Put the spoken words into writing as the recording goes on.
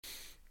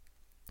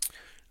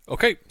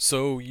Okay,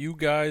 so you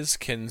guys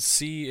can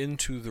see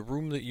into the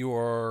room that you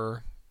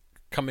are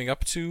coming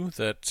up to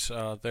that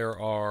there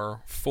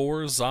are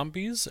four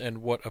zombies and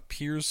what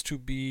appears to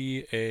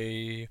be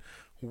a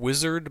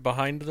wizard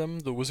behind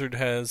them. The wizard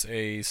has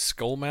a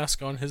skull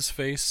mask on his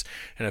face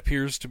and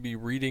appears to be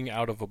reading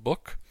out of a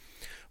book.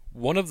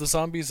 One of the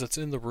zombies that's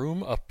in the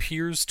room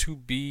appears to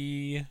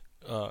be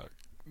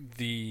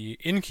the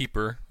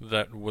innkeeper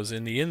that was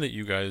in the inn that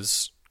you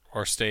guys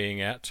are staying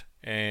at,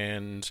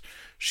 and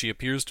she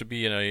appears to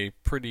be in a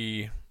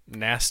pretty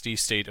nasty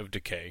state of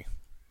decay.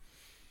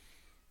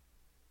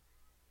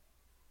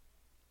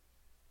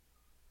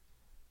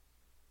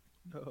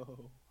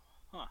 No.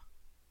 Huh.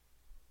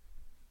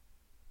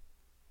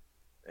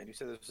 And you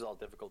said this was all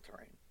difficult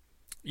terrain.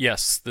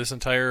 Yes, this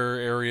entire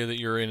area that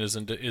you're in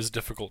is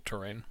difficult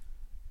terrain.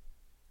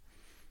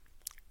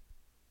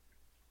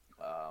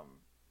 Um,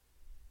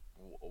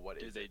 what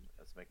Do is they it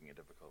that's making it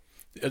difficult?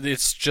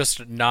 It's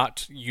just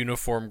not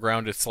uniform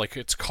ground. It's like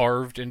it's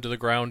carved into the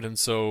ground, and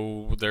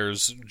so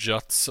there's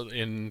juts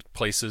in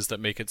places that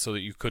make it so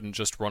that you couldn't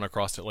just run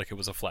across it like it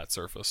was a flat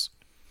surface.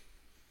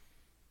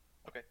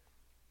 Okay.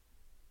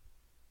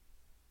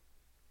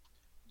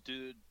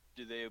 do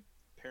do they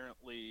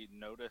apparently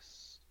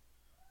notice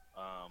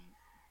um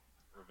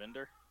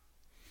Ravinder?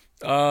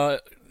 Uh,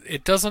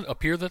 it doesn't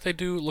appear that they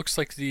do. It looks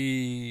like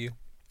the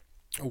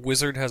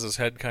wizard has his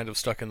head kind of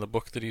stuck in the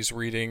book that he's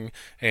reading,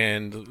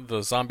 and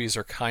the zombies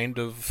are kind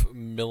of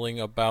milling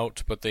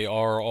about, but they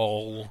are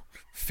all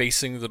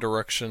facing the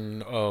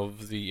direction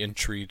of the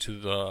entry to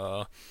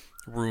the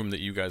room that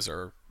you guys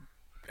are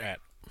at.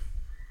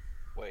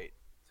 Wait.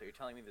 So you're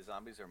telling me the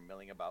zombies are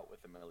milling about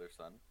with the Miller's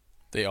son?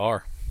 They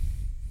are.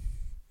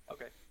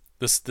 Okay.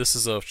 This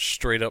is a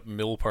straight up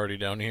mill party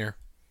down here.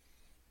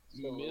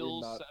 So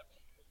Millception.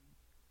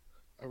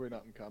 are we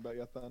not in combat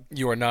yet then?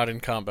 You are not in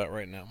combat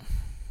right now.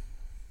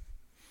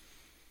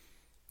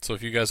 So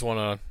if you guys want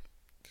to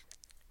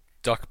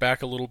duck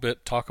back a little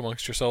bit, talk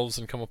amongst yourselves,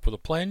 and come up with a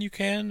plan, you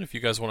can. If you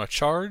guys want to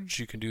charge,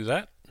 you can do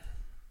that.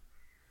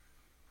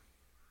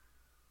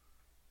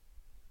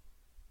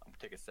 I'm gonna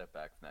take a step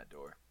back from that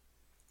door.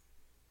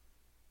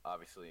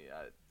 Obviously,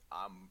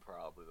 I'm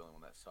probably the only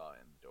one that saw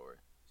in the door,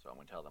 so I'm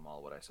gonna tell them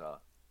all what I saw.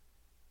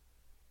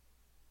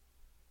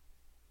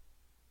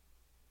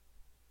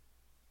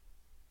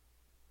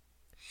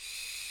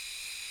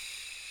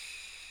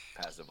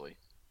 Passively.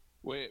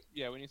 Wait,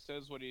 yeah, when he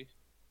says what he.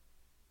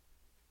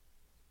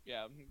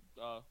 Yeah,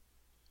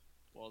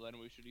 well, then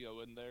we should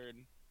go in there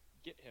and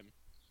get him.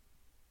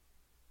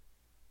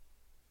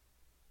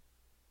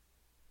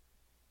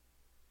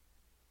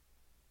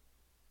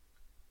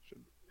 Should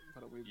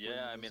why don't we bring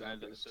Yeah, I the mean,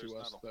 zombies there's to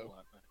not us a though? whole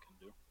lot I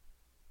can do.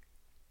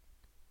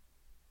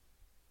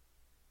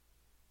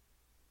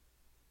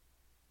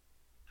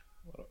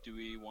 Do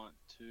we want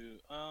to?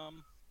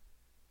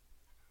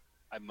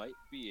 I might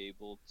be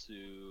able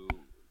to.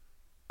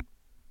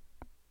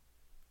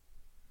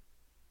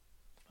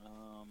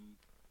 Um,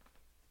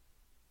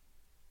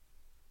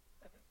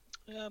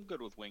 yeah, I'm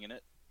good with winging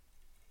it.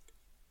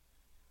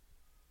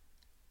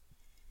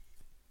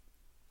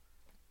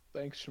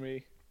 Thanks,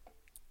 Shmi.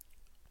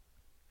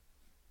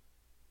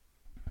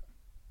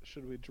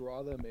 Should we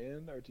draw them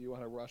in, or do you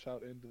want to rush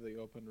out into the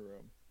open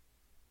room?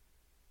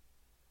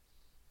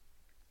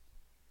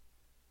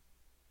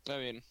 I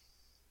mean,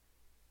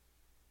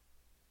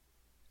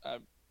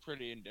 I'm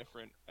pretty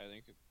indifferent. I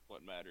think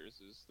what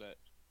matters is that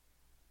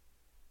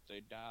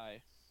they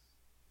die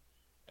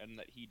and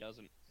that he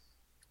doesn't.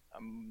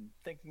 I'm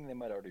thinking they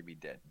might already be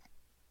dead.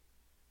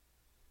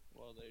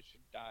 Well, they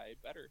should die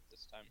better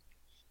this time.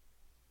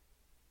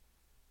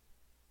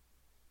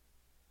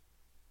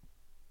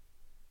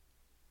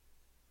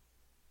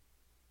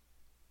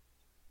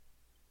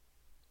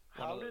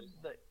 How did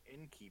the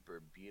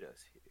innkeeper beat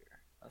us here?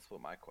 That's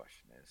what my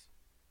question is.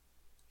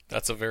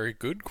 That's a very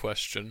good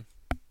question.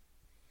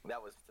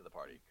 That was to the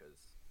party, because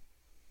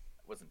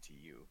it wasn't to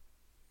you.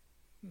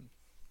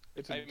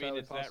 It's I mean, entirely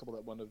is that- possible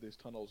that one of these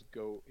tunnels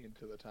go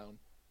into the town.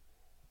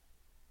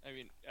 I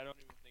mean, I don't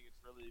even think it's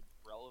really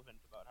relevant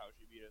about how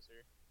she beat us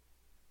here.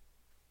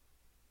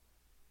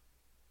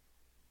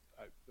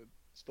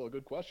 It's still a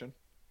good question.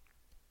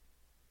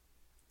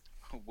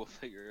 We'll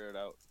figure it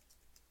out.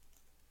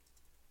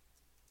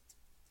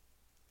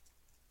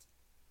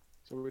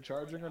 So are we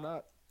charging or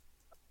not?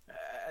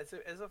 As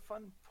a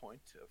fun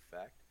point of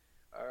fact,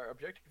 our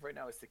objective right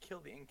now is to kill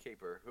the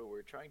innkeeper, who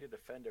we're trying to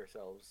defend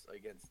ourselves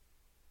against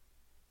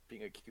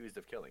being accused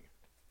of killing.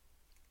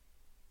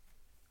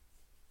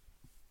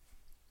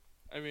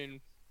 I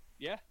mean,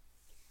 yeah.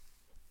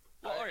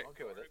 Well, I'm alright,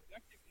 okay with our it.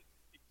 objective is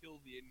to kill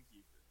the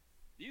innkeeper.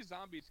 These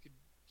zombies could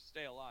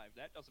stay alive.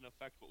 That doesn't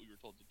affect what we were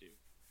told to do.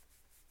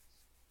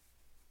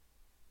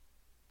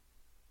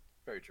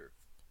 Very true.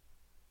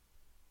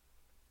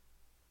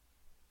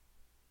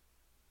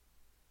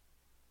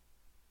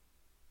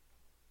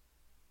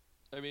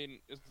 I mean,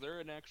 is there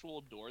an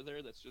actual door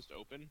there that's just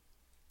open?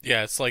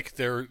 Yeah, it's like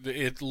they're.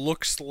 It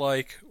looks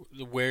like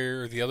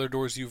where the other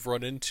doors you've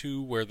run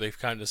into, where they've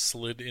kind of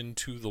slid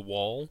into the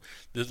wall.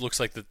 It looks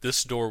like that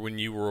this door, when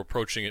you were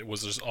approaching it,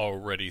 was just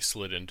already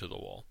slid into the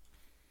wall.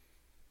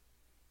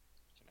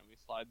 Can we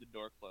slide the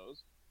door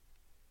closed?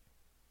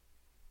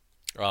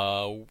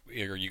 Are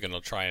you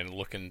gonna try and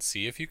look and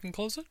see if you can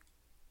close it?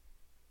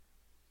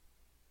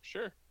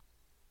 Sure.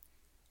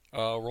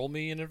 Roll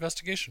me an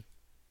investigation.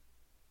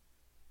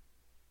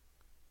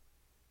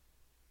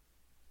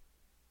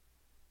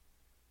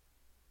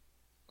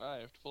 I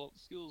have to pull up the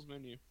skills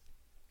menu.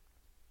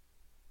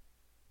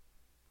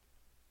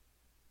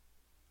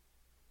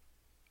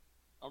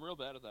 I'm real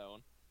bad at that one.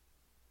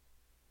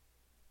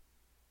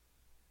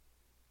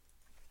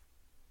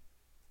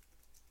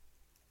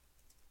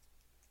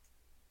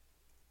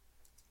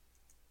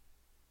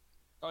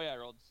 Oh yeah, I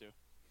rolled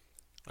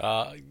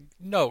a 2.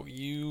 No,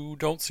 you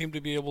don't seem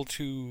to be able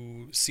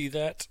to see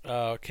that.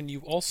 Can you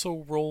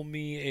also roll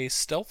me a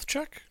stealth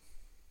check?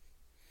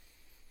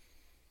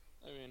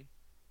 I mean,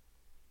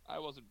 I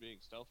wasn't being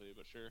stealthy,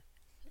 but sure.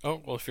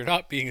 Oh, well, if you're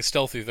not being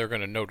stealthy, they're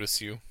going to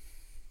notice you.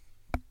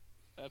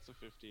 That's a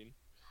 15.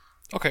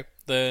 Okay,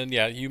 then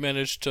yeah, you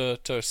managed to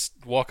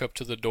walk up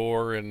to the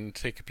door and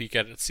take a peek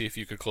at it, see if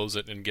you could close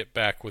it, and get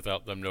back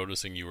without them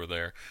noticing you were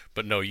there.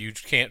 But no, you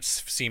can't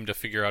seem to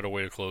figure out a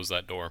way to close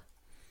that door.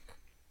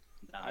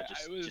 Nah,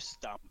 I was- just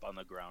stomp on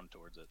the ground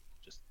towards it.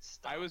 Just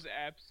stomp. I was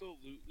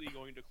absolutely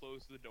going to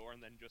close the door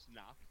and then just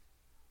knock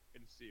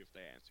and see if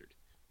they answered.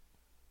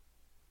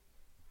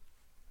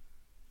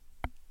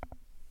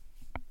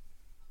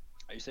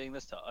 Are you saying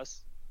this to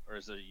us, or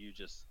is it you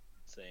just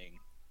saying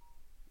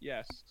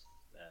Yes,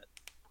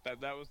 that?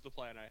 that was the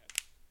plan I had.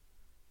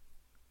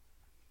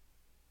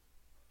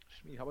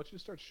 Shmi, how about you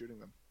start shooting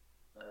them?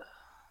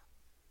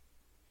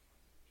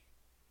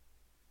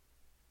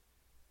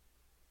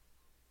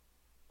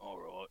 All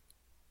right.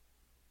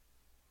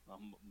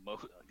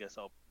 I guess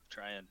I'll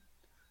try and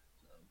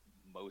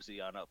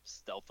mosey on up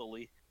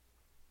stealthily.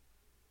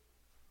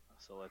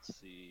 So let's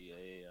see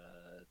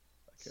I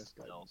cast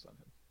guidance on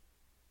him.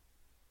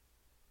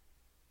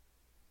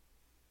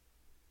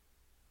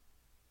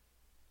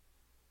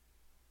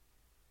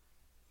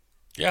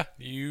 Yeah,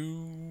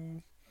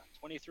 you.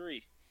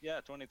 23. Yeah,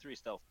 23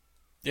 stealth.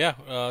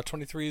 Yeah,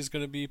 23 is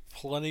going to be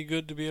plenty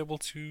good to be able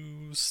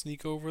to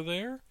sneak over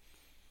there.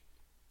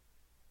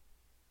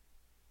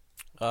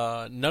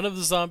 None of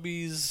the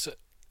zombies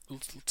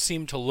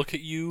seem to look at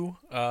you.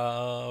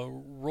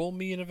 Roll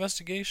me an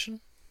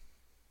investigation.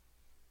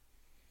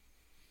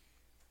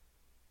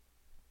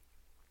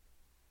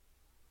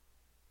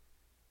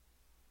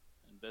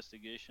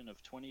 Investigation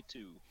of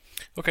 22.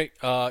 Okay,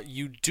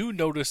 you do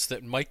notice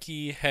that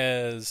Mikey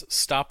has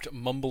stopped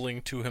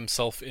mumbling to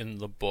himself in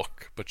the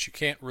book, but you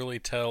can't really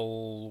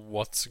tell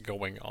what's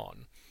going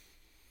on.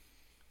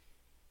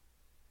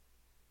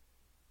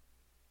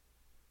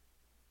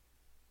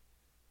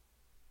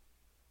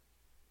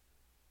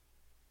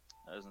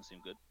 That doesn't seem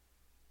good.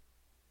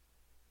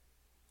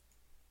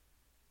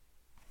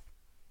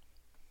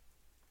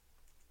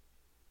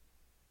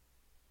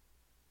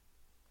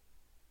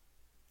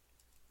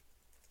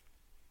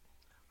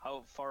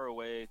 How far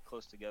away,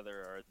 close together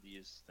are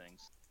these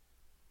things?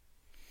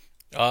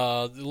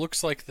 It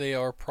looks like they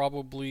are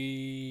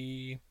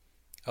probably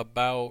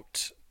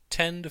about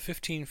 10 to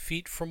 15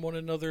 feet from one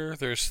another.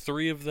 There's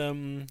 3 of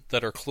them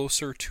that are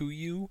closer to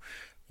you.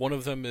 One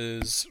of them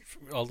is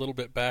a little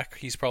bit back.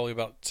 He's probably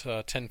about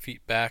 10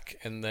 feet back,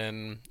 and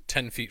then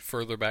 10 feet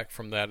further back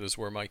from that is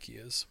where Mikey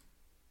is.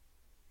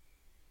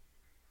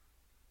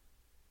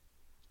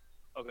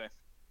 Okay.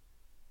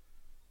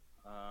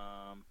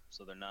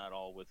 So they're not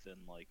all within,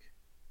 like...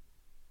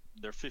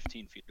 They're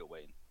 15 feet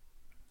away.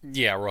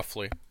 Yeah,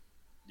 roughly.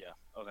 Yeah,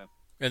 okay.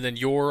 And then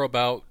you're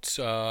about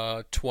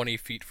 20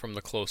 feet from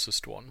the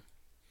closest one.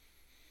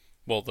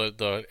 Well,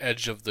 the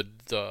edge of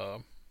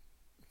the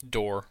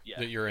door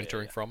that you're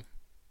entering from.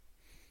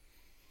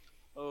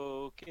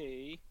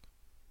 Okay.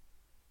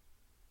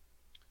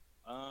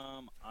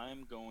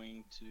 I'm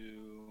going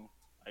to...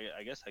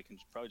 I guess I can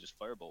probably just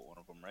firebolt one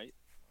of them, right?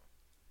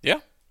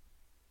 Yeah.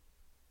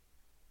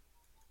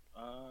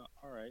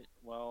 Alright,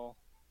 well...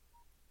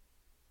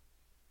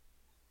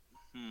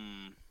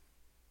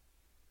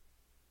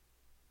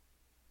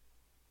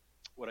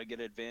 Would I get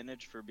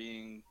advantage for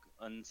being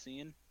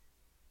unseen?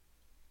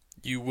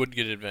 You would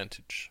get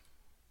advantage.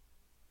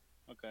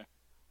 Okay.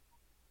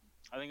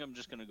 I think I'm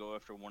just gonna go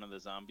after one of the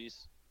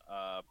zombies.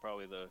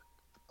 Probably the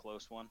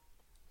close one.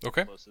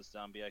 Okay. Closest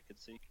zombie I could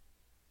see.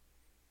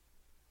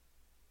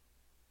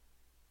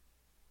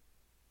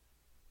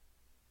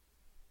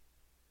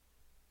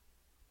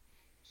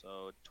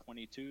 So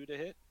 22 to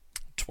hit.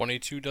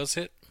 22 does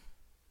hit.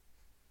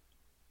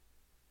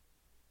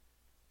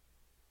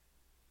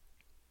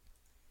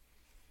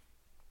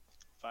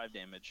 Five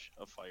damage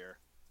of fire.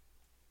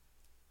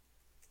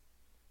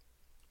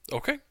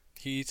 Okay.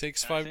 He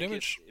takes And I 5 think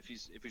damage. If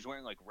he's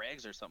wearing like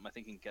rags or something, I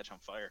think he can catch on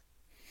fire.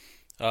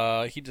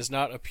 He does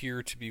not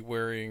appear to be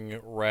wearing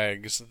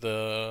rags.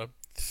 The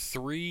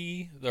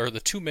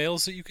the two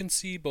males that you can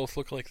see both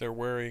look like they're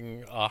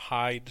wearing a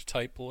hide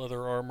type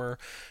leather armor.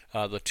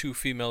 The two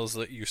females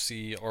that you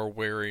see are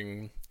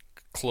wearing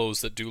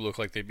clothes that do look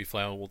like they'd be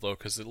flammable though,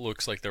 because it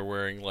looks like they're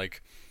wearing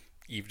like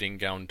evening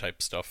gown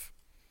type stuff.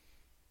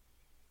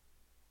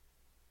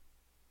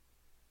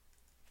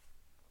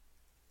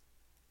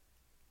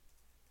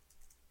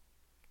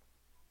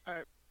 All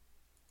right.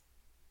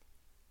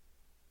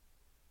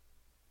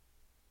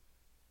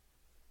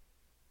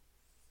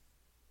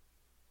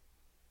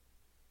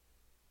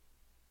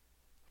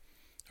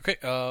 Okay,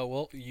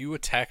 well, you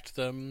attacked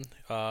them.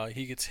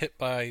 He gets hit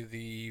by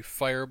the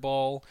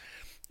fireball,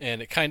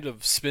 and it kind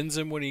of spins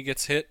him when he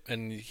gets hit,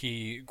 and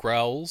he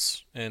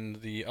growls, and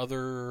the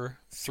other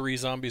three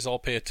zombies all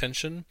pay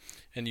attention,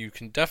 and you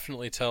can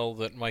definitely tell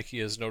that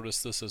Mikey has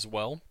noticed this as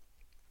well.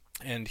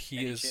 And he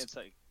Any is. chance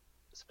I?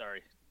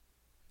 Sorry,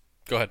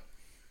 Go ahead.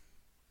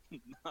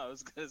 I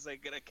was gonna say,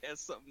 gonna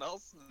cast something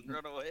else and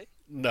run away.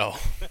 No.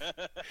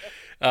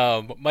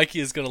 Mikey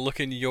is going to look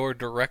in your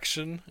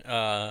direction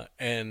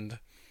and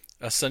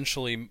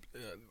essentially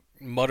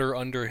mutter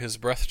under his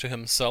breath to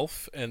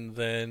himself, and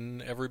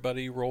then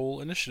everybody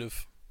roll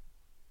initiative.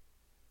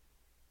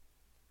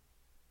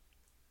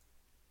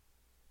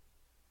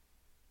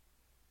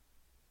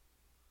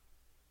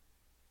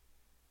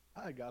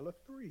 I got a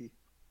 3.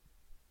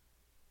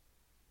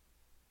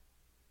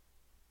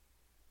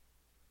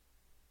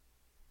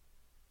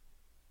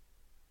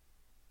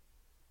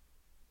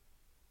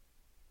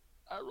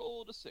 I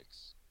rolled a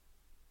 6.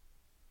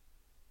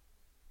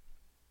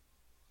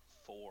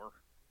 4.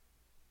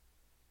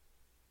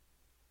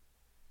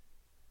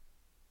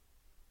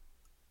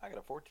 I got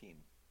a 14.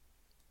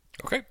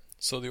 Okay,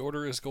 so the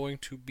order is going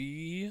to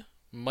be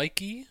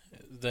Mikey,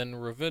 then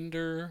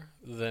Ravinder,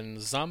 then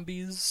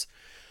Zombies,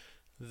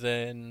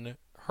 then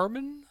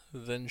Herman,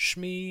 then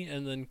Shmi,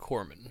 and then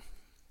Corman.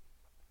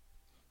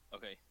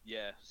 Okay,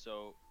 yeah.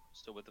 So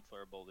with the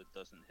firebolt, it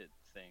doesn't hit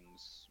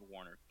things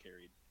Warner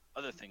carried.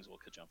 Other things will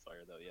catch on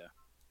fire, though. Yeah.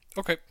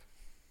 Okay.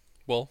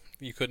 Well,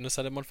 you couldn't have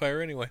set him on fire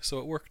anyway, so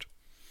it worked.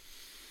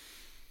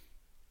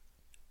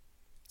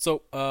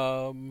 So,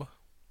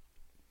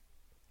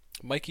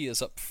 Mikey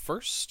is up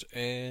first,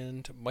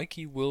 and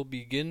Mikey will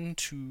begin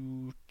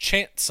to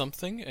chant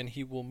something, and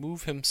he will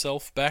move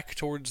himself back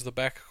towards the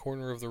back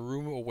corner of the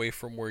room away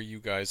from where you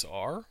guys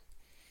are.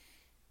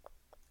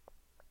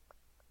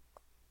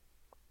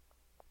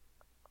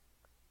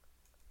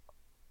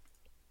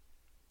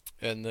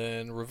 And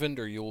then,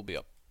 Ravinder, you will be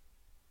up.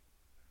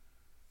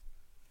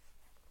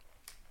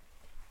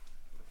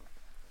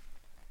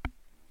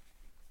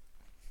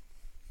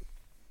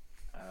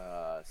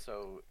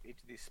 So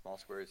each of these small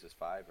squares is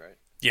 5, right?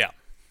 Yeah.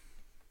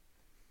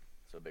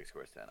 So a big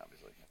square is 10,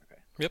 obviously. Okay.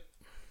 Yep.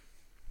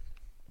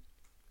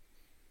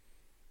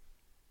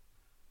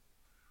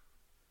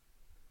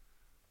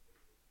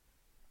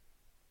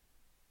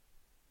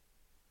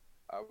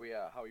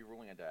 How are you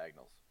ruling on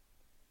diagonals?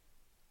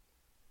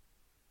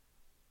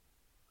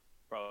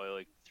 Probably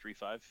like 3,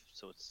 5.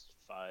 So it's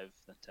 5,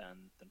 then 10,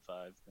 then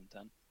 5, then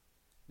 10.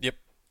 Yep.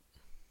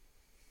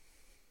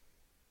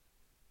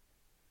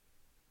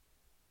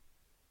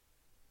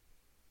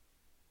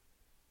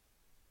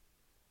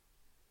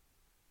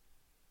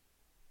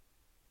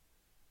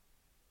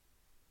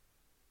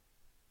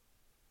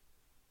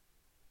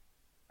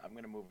 I'm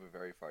going to move a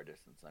very far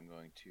distance. I'm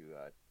going to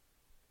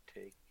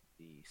take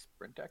the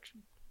sprint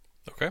action.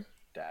 Okay.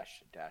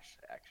 Dash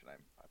action.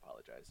 I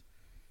apologize.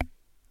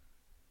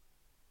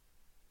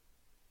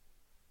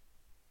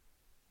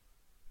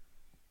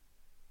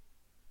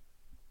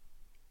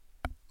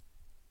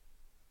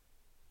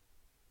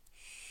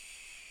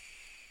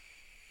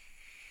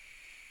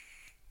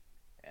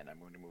 And I'm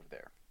going to move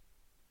there.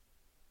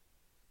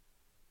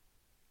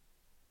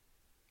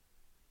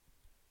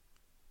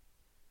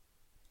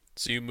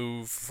 So you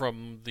move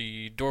from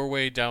the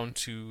doorway down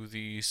to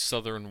the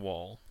southern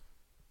wall.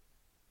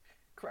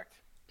 Correct.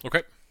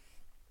 Okay.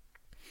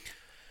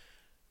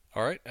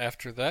 Alright,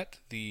 after that,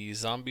 the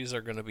zombies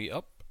are going to be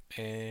up,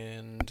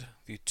 and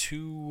the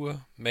two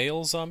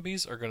male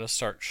zombies are going to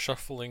start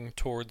shuffling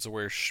towards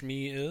where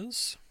Shmi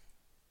is.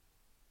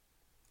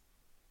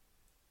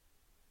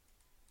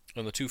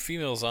 And the two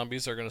female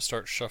zombies are going to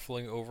start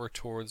shuffling over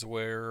towards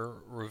where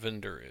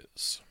Ravinder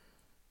is.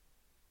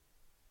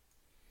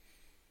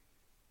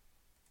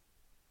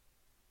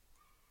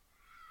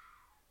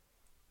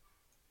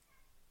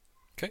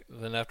 Okay,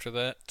 then after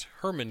that,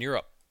 Herman, you're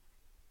up.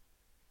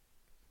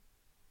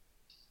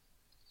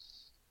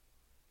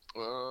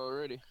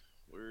 Alrighty.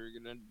 We're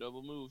gonna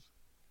double move.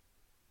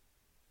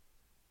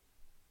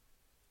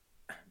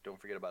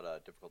 Don't forget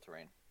about difficult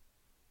terrain.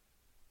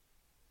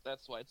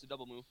 That's why it's a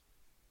double move.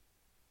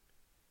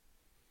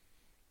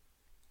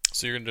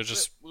 So you're going to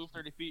just... Move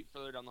 30 feet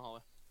further down the hallway.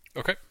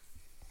 Okay.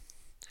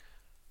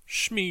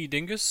 Shmi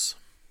Dingus.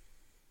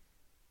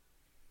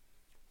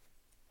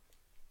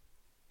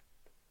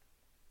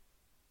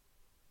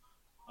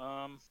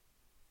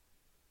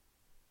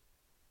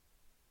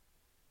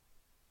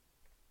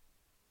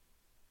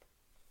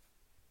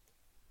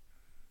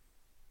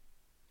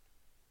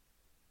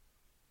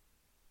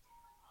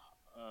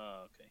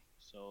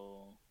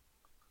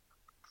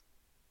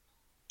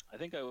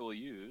 think I will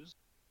use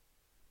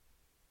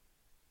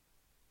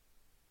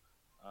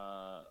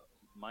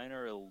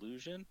minor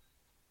illusion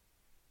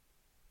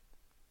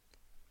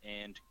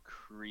and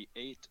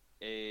create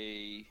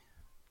a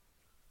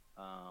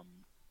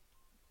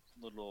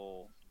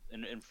little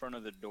in front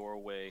of the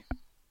doorway.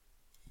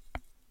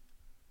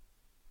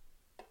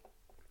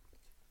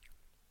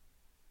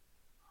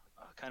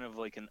 Kind of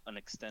like an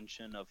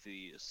extension of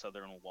the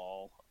southern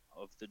wall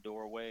of the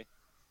doorway.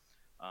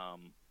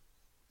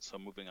 So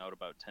moving out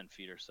about 10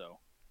 feet or so.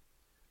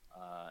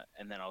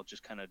 And then I'll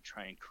just kind of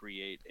try and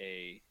create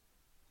a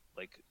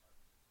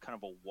kind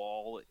of a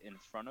wall in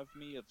front of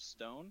me of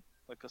stone,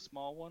 like a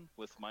small one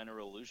with minor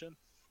illusion.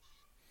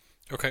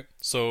 Okay,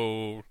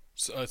 so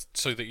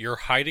that you're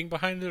hiding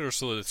behind it, or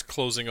so that it's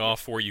closing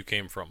off where you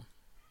came from?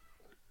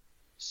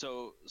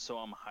 So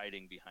I'm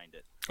hiding behind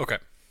it. Okay.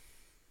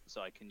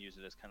 So I can use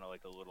it as kind of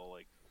like a little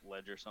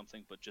ledge or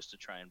something, but just to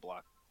try and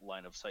block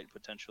line of sight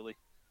potentially.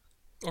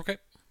 Okay.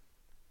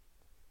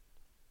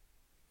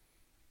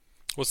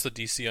 What's the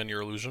DC on your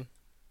illusion?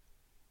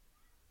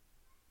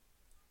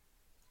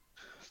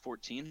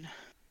 14.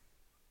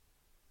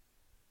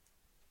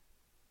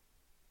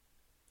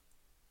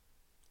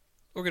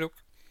 Okay,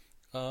 doke.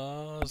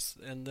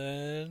 And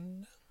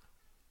then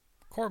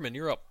Corman,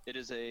 you're up.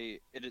 It's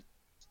an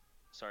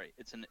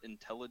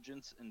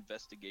intelligence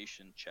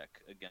investigation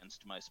check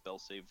against my spell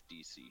save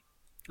DC.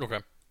 Okay,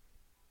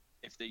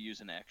 If they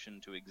use an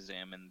action to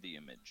examine the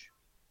image.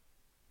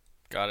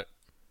 got it.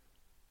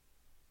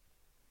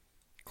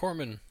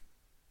 Corman.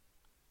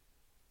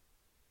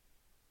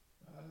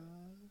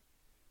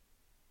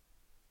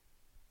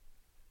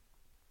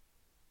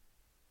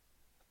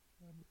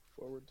 Move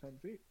forward 10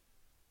 feet.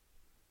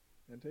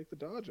 And take the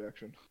dodge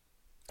action.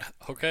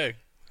 Okay,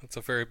 that's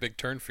a very big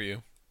turn for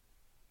you.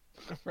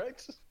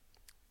 Right?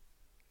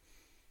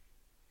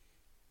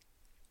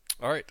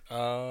 Alright,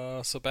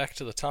 so back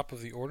to the top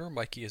of the order.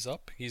 Mikey is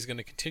up. He's going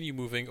to continue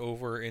moving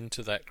over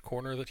into that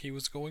corner that he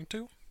was going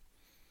to.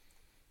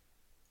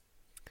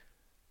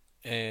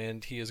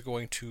 And he is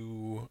going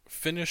to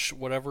finish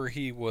whatever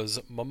he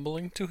was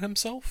mumbling to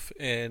himself.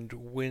 And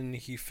when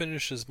he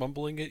finishes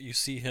mumbling it, you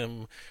see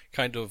him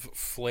kind of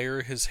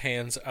flare his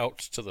hands out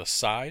to the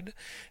side.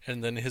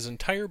 And then his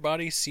entire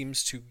body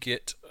seems to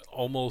get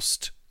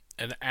almost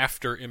an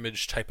after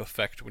image type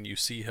effect when you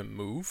see him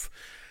move.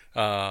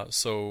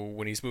 So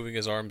when he's moving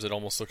his arms, it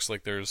almost looks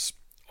like there's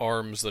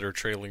arms that are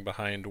trailing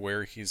behind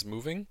where he's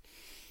moving.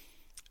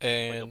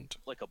 And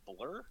like a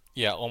blur?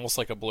 Yeah, almost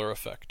like a blur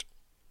effect.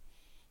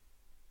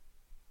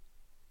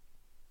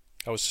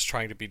 I was just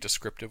trying to be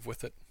descriptive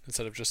with it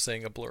instead of just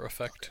saying a blur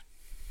effect.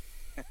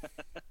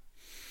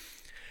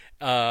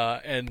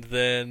 And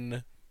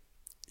then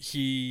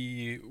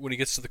when he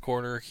gets to the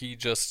corner, he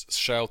just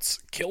shouts,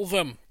 "Kill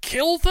them!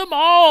 Kill them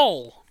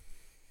all!"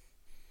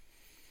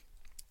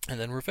 And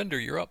then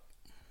Ravender, you're up.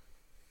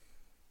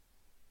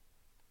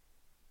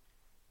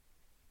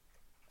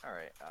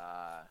 Alright,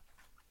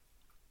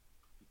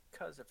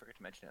 because I forgot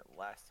to mention it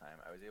last time,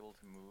 I was able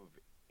to move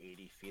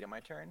 80 feet on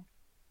my turn.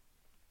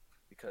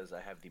 Because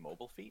I have the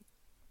mobile feat,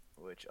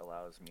 which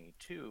allows me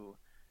to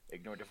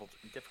ignore difficult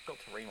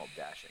terrain while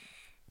dashing.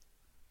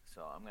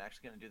 So I'm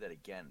actually going to do that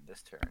again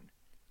this turn.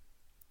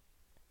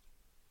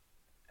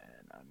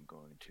 And I'm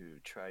going to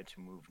try to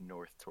move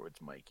north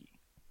towards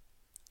Mikey.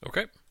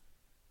 Okay.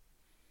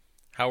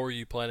 How are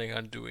you planning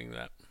on doing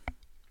that?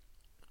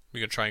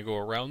 You gonna try and go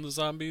around the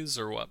zombies,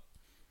 or what?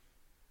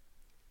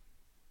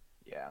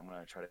 Yeah, I'm going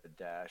to try to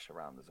dash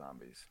around the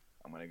zombies.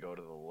 I'm going to go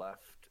to the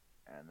left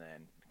and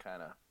then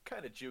kind of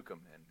juke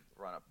them and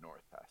run up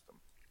north past them.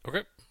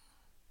 Okay.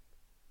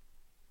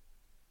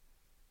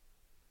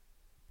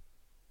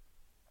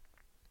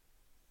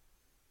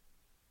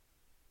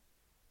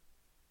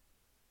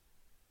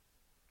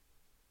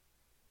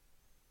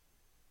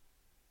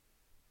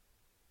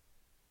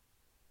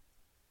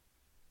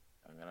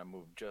 I'm going to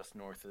move just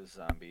north of the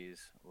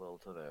zombies, a little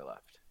to their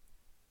left.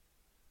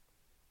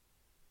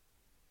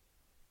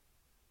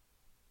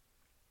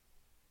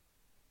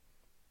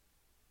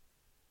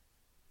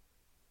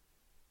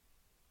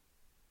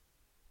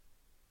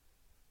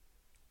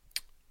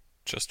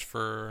 Just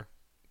for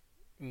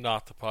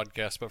not the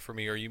podcast, but for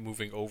me, are you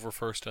moving over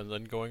first and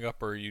then going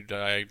up, or are you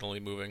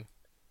diagonally moving?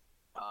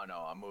 Oh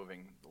no, I'm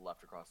moving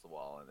left across the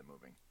wall and then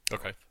moving.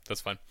 Okay,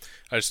 that's fine.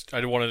 I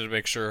wanted to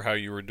make sure how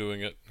you were doing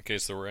it in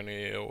case there were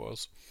any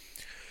AOs.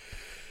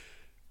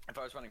 If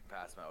I was running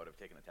past them, I would have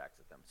taken attacks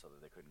at them so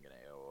that they couldn't get an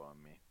AO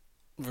on me.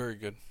 Very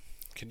good.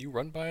 Can you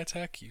run by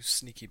attack, you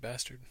sneaky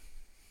bastard?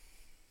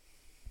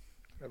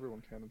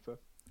 Everyone can in 5th.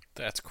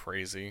 That's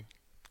crazy.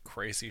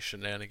 Crazy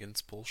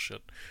shenanigans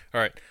bullshit.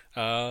 Alright.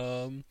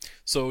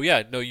 So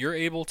yeah, no, you're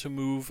able to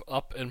move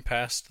up and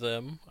past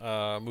them,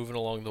 moving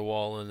along the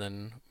wall and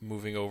then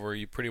moving over.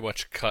 You pretty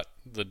much cut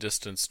the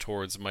distance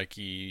towards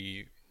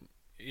Mikey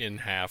in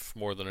half,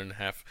 more than in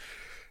half,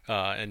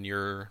 and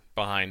you're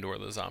behind where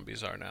the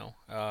zombies are now.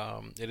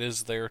 It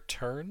is their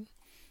turn.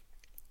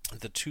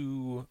 The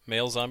two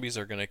male zombies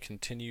are going to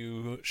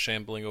continue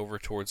shambling over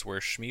towards where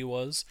Shmi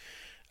was.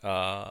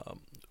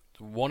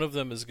 One of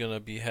them is going to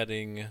be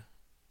heading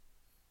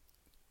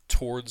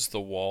towards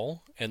the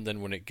wall, and then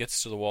when it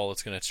gets to the wall,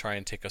 it's going to try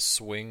and take a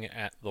swing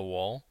at the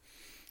wall,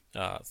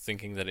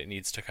 thinking that it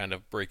needs to kind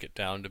of break it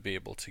down to be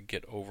able to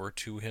get over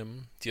to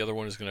him. The other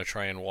one is going to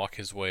try and walk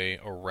his way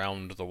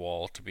around the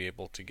wall to be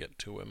able to get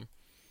to him.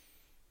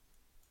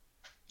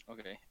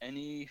 Okay.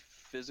 Any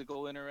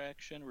physical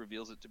interaction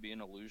reveals it to be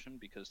an illusion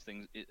because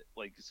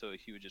so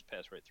he would just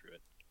pass right through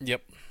it.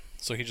 Yep.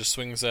 So he just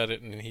swings at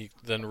it, and he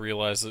then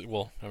realizes,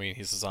 well, I mean,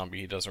 he's a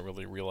zombie, he doesn't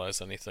really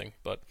realize anything,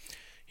 but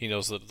he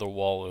knows that the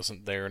wall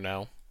isn't there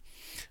now.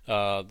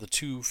 The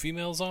two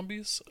female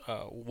zombies,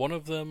 one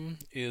of them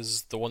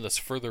is the one that's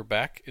further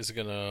back, is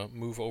going to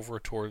move over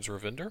towards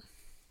Ravinder.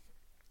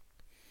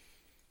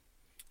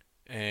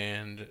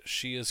 And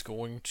she is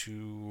going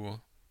to,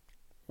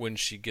 when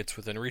she gets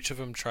within reach of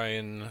him, try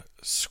and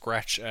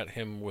scratch at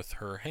him with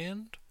her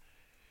hand.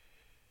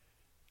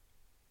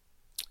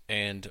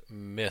 And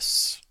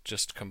miss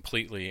just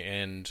completely,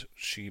 and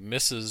she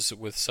misses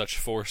with such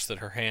force that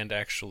her hand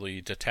actually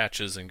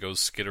detaches and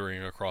goes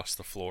skittering across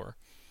the floor.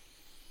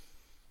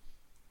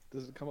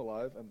 Does it come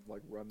alive and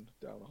like run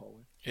down the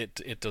hallway?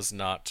 It does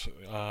not.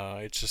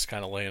 It's just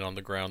kind of laying on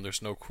the ground.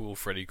 There's no cool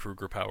Freddy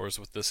Krueger powers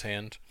with this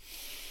hand.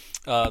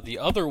 The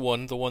other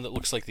one, the one that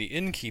looks like the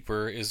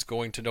innkeeper, is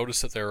going to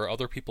notice that there are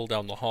other people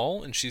down the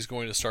hall, and she's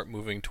going to start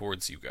moving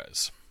towards you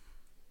guys.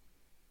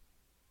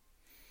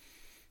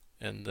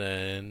 And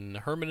then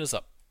Herman is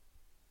up.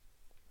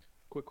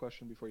 Quick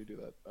question before you do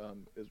that.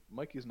 Is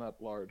Mikey's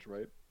not large,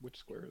 right? Which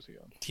square is he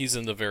on? He's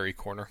in the very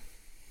corner.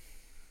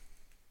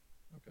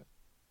 Okay.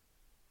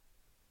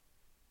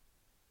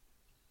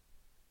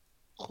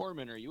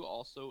 Corman, are you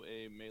also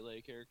a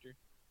melee character?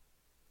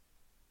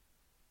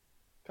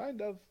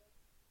 Kind of.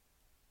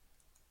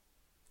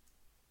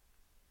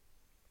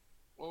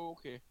 Oh,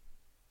 okay.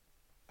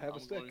 I have a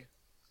I'm stick. going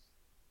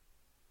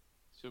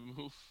to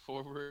move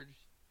forward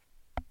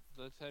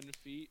the 10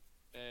 feet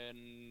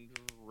and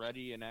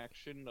ready an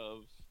action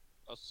of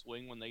a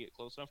swing when they get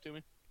close enough to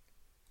me.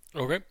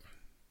 Okay.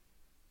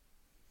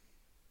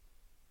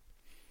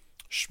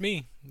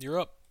 Shmi, you're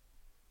up.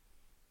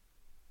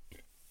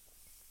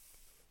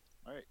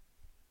 Alright.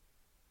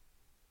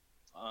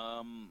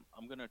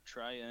 I'm gonna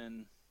try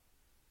and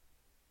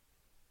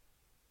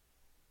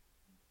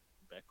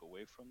back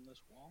away from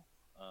this wall.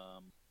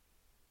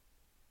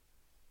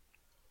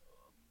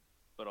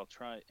 But I'll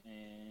try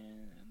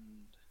and...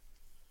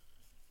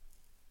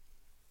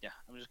 Yeah,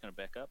 I'm just gonna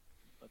back up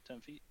about 10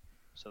 feet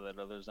so that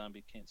other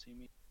zombie can't see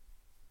me.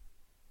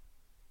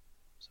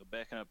 So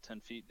backing up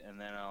 10 feet, and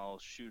then I'll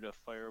shoot a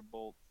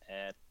firebolt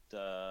at...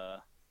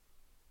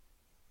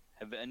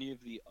 Have any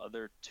of the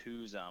other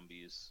two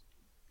zombies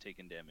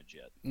taken damage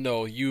yet?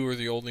 No, you are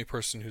the only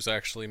person who's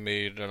actually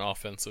made an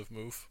offensive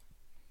move.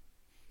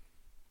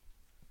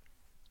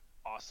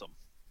 Awesome.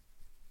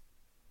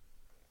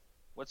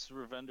 What's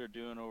Ravender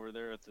doing over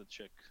there at the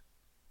chick?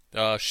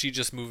 She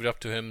just moved up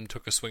to him,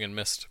 took a swing and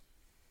missed.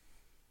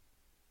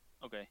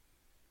 Okay.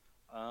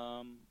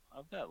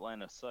 I've got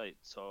line of sight,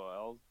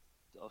 so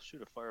I'll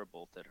shoot a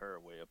firebolt at her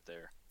way up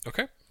there.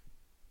 Okay.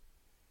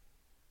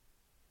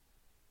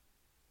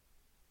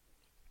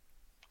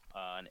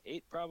 An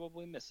 8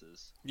 probably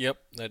misses. Yep,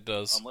 that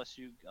does.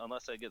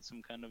 Unless I get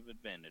some kind of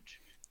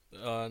advantage.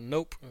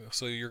 Nope.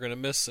 So you're gonna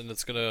miss, and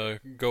it's gonna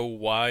go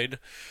wide,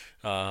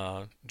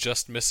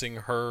 just missing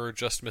her,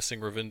 just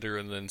missing Ravinder,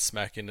 and then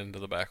smacking into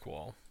the back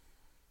wall.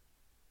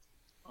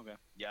 Okay.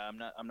 Yeah,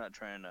 I'm not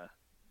trying to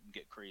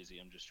get crazy.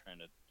 I'm just trying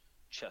to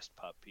chest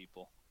pop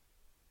people.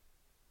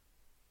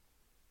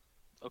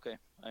 Okay,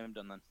 I am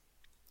done then.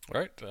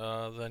 All right.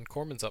 Then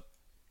Corman's up.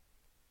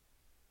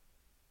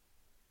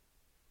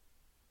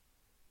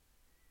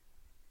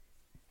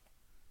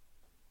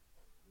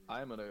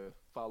 I'm gonna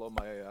follow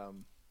my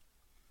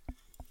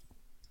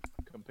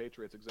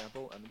compatriot's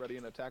example and ready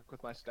an attack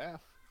with my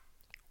staff.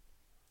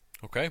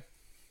 Okay.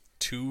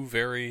 Two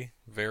very,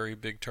 very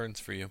big turns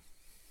for you.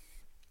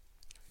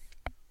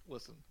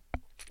 Listen,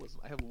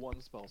 I have one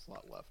spell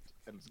slot left,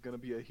 and it's gonna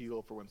be a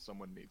heal for when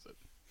someone needs it.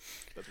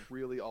 That's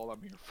really all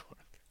I'm here for.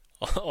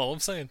 All I'm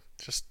saying,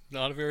 just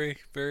not a very,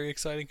 very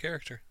exciting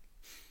character.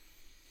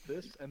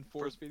 This and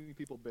force feeding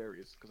people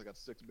berries, because I got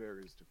 6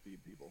 berries to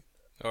feed people.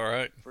 All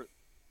right.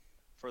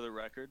 For the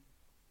record,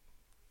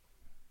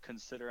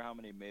 consider how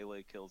many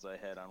melee kills I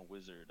had on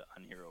Wizard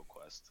on Hero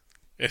Quest.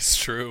 It's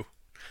true.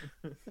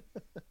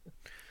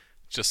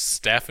 Just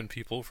staffing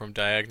people from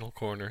diagonal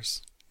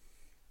corners.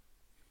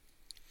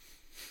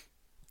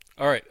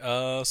 Alright,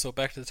 so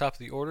back to the top of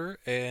the order,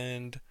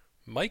 and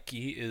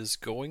Mikey is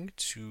going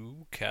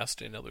to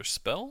cast another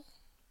spell.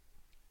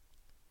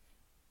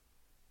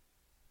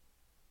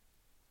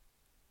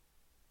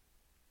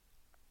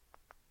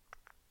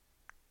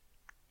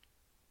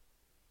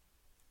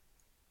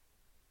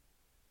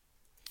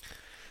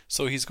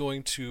 So he's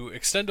going to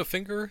extend a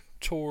finger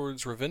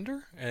towards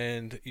Ravinder,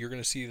 and you're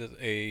going to see that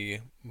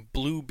a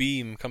blue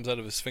beam comes out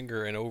of his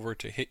finger and over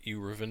to hit you,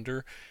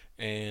 Ravinder.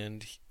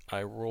 And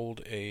I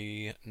rolled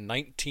a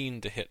 19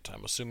 to hit.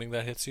 I'm assuming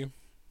that hits you?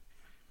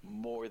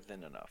 More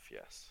than enough,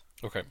 yes.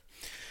 Okay.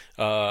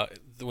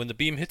 When the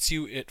beam hits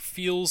you, it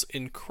feels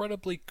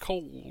incredibly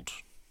cold.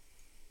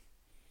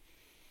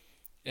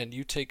 And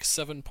you take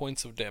 7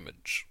 points of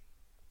damage.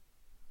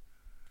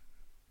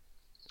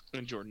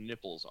 And your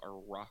nipples are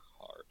rock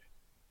hard.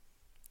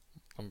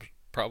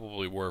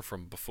 Probably were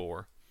from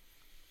before.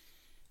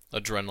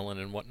 Adrenaline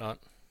and whatnot.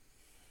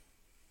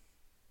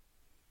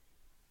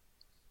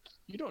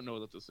 You don't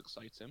know that this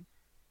excites him.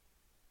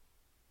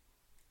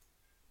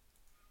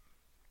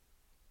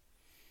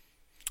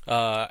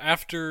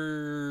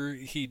 After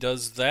he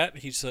does that,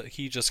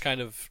 he just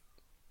kind of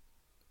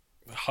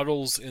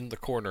huddles in the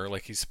corner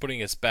like he's putting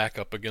his back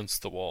up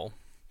against the wall.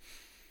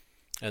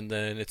 And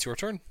then it's your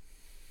turn.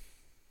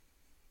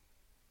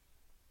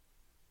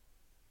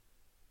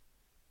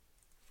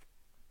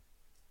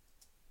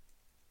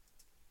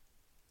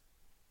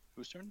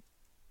 Whose turn?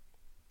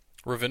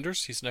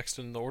 Ravinders, he's next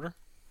in the order.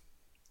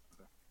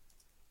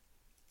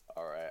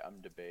 Alright,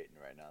 I'm debating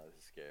right now. This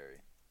is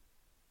scary.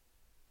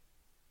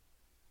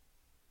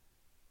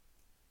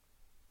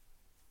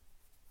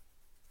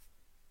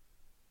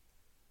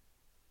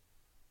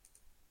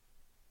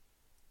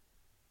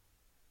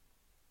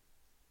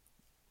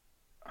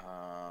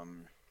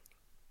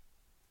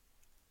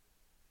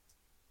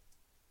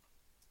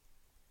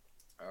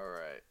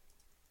 Alright.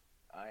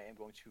 I am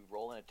going to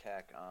roll an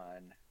attack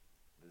on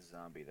the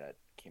zombie that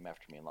came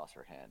after me and lost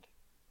her hand.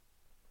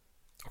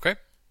 Okay.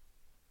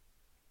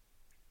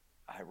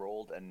 I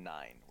rolled a 9,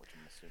 which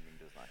I'm assuming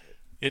does not hit.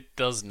 It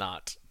does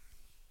not.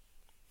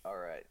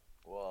 Alright.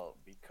 Well,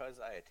 because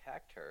I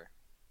attacked her,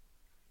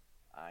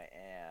 I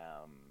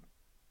am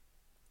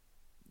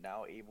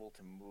now able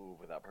to move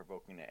without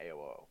provoking an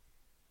AOO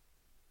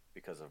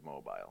because of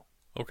mobile.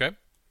 Okay.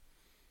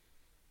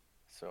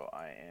 So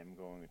I am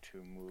going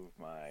to move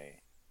my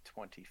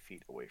 20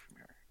 feet away from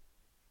her.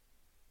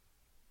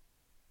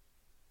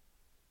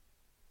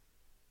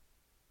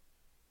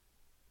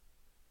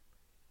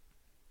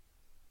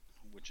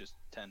 Which is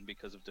 10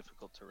 because of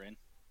difficult terrain.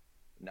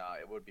 No,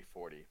 it would be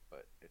 40,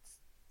 but it's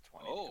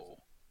 20 because of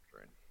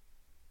terrain.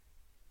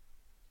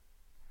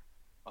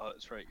 Oh,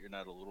 that's right. You're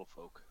not a little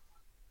folk.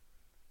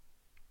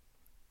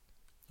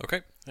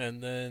 Okay,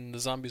 and then the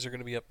zombies are going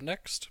to be up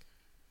next.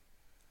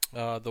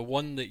 The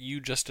one that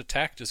you just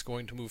attacked is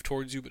going to move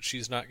towards you, but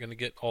she's not going to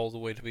get all the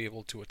way to be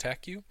able to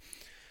attack you.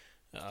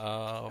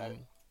 As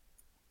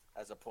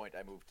a point,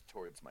 I moved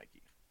towards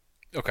Mikey.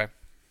 Okay.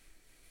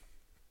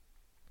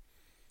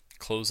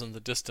 Closing the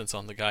distance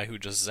on the guy who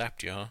just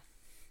zapped you, huh?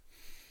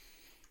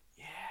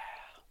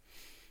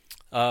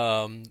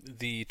 Yeah.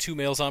 The two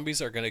male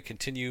zombies are going to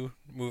continue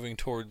moving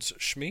towards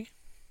Shmi.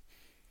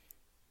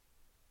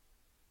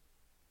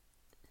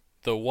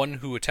 The one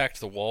who attacked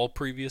the wall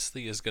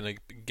previously is going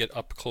to get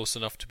up close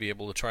enough to be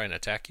able to try and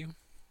attack you.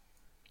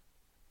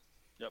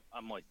 Yep,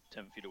 I'm like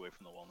 10 feet away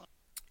from the wall now.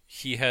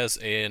 He has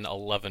an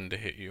 11 to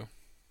hit you.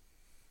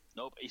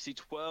 Nope, AC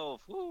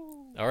 12.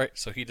 Woo! Alright,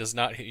 so he does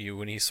not hit you.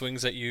 When he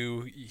swings at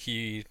you,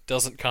 he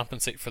doesn't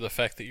compensate for the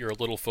fact that you're a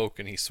little folk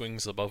and he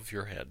swings above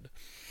your head.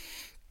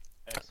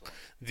 Excellent.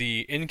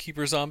 The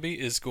innkeeper zombie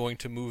is going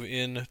to move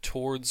in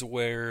towards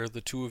where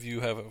the two of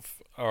you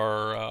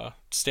are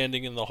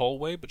standing in the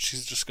hallway, but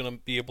she's just going to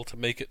be able to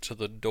make it to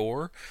the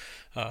door,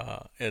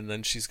 and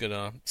then she's going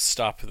to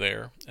stop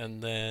there.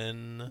 And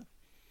then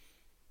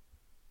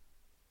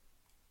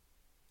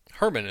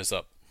Herman is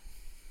up.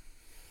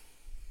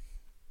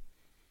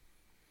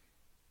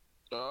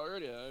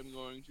 Alrighty, I'm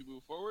going to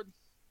move forward.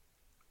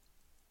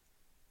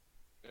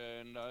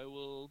 And I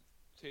will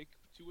take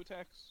 2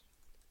 attacks.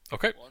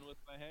 Okay. One with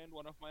my hand,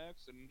 one off my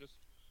axe, and just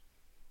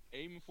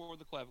aim for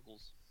the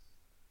clavicles.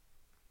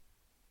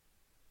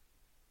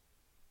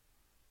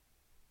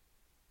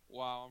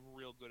 Wow, I'm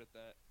real good at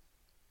that.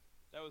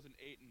 That was an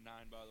 8 and 9,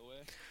 by the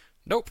way.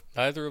 Nope,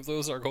 neither of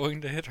those are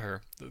going to hit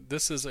her.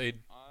 This is a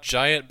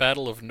giant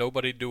battle of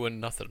nobody doing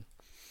nothing.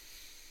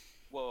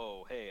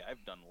 Whoa, hey,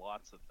 I've done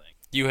lots of things.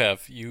 You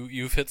have.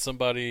 You've hit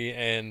somebody,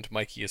 and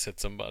Mikey has hit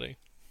somebody.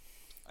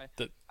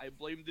 I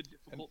blame the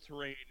difficult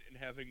terrain in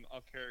having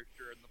a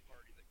character in the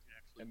party that can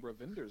actually... And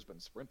Ravinder's been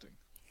sprinting.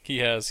 He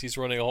has. He's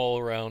running all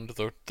around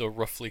the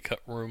roughly cut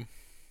room.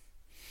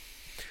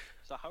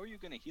 So how are you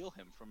going to heal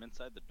him from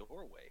inside the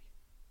doorway?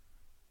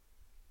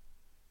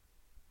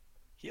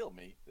 Heal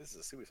me? This is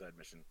a suicide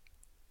mission.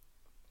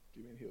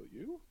 Do you mean heal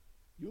you?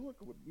 You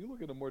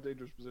look in a more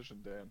dangerous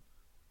position, Dan.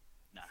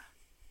 Nah.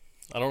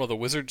 I don't know. The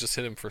wizard just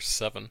hit him for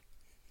 7.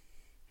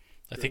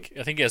 I think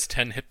he has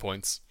 10 hit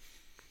points.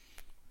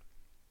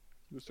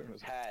 Whose turn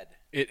is it?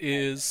 It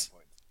is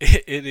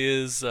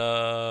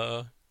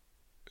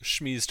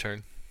Shmi's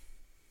turn.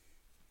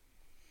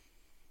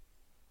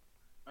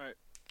 Alright.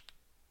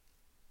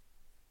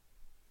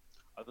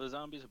 Are the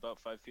zombies about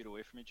 5 feet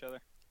away from each other?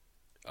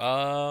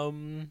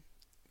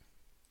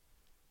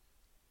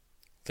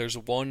 There's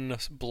one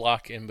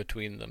block in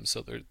between them,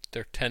 so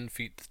they're 10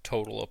 feet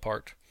total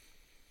apart.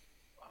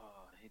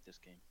 Oh, I hate this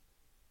game.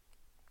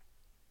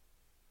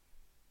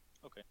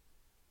 Okay.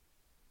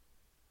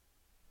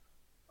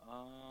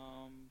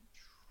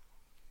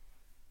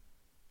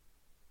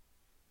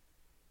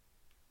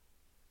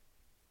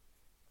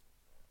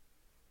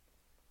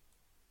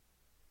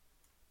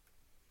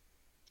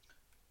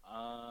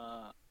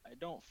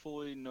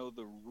 fully know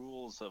the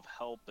rules of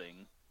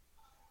helping.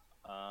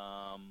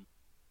 I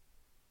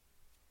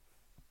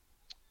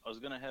was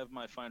gonna have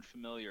my Find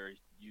Familiar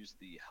use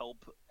the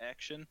help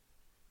action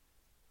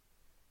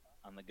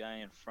on the guy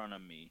in front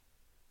of me.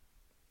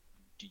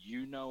 Do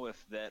you know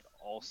if that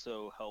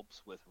also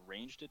helps with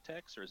ranged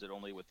attacks, or is it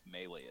only with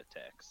melee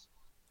attacks?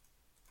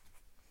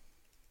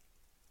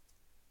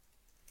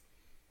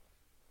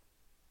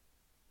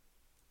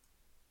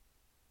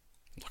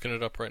 Looking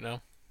it up right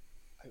now.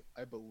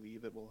 I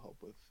believe it will help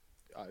with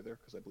either,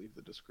 because I believe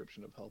the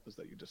description of help is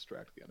that you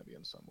distract the enemy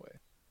in some way.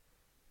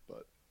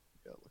 But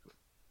yeah, look at it.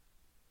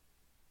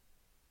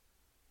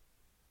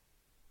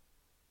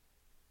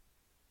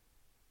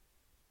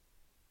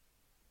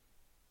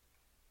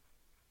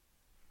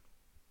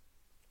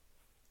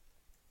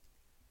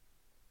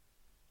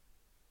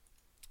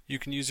 You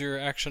can use your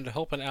action to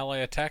help an ally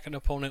attack an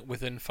opponent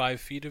within 5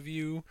 feet of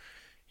you.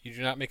 You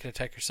do not make an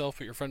attack yourself,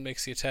 but your friend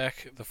makes the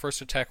attack. The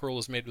first attack roll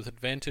is made with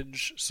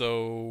advantage,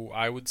 so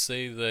I would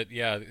say that,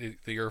 yeah,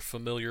 your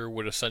familiar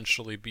would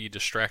essentially be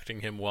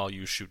distracting him while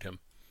you shoot him.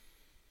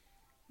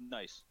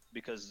 Nice,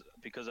 because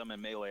I'm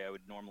in melee, I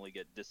would normally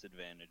get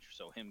disadvantage.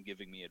 So him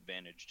giving me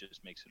advantage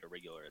just makes it a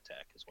regular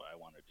attack. Is why I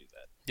want to do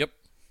that. Yep.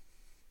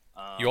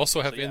 You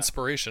also have so yeah,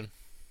 inspiration.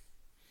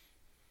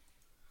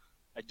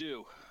 I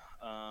do,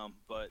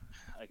 but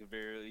I could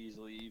very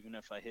easily, even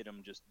if I hit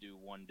him, just do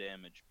 1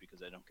 damage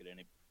because I don't get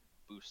any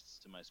boosts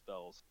to my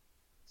spells.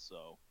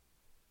 So,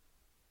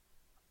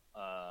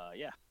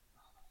 yeah,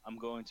 I'm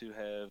going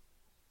to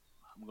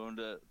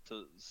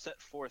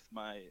set forth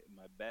my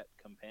bat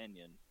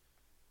companion,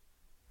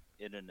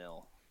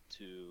 Idanil,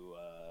 to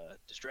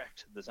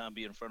distract the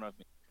zombie in front of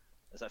me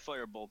as I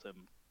firebolt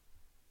him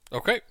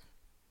Okay.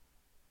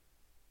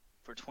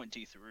 for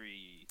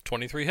 23.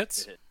 23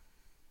 hits. Hit.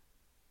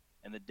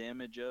 And the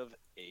damage of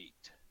 8.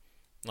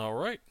 All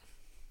right.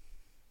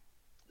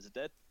 Is it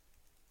dead?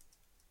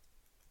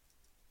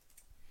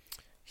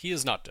 He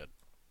is not dead.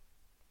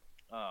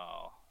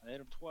 Oh, I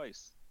hit him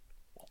twice.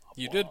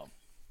 You did.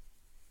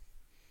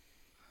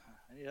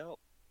 I need help.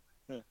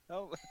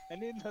 Help! I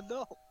need an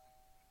adult.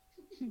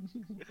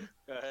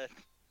 Go ahead.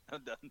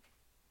 I'm done.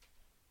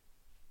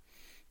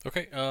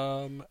 Okay,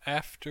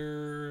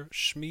 after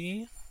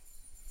Shmi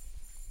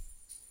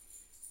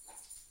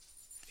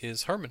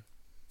is Herman.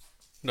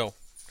 No,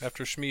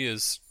 after Shmi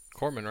is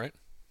Corman, right?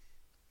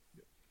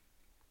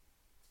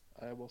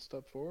 I will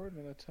step forward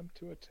and attempt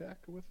to attack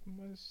with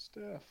my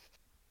staff.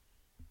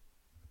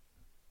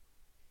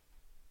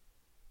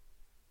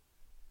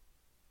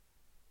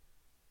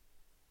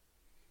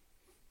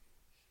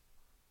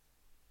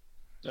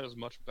 That was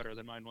much better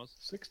than mine was.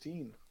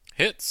 16.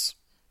 Hits.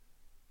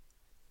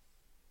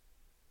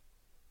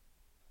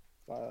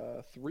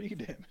 3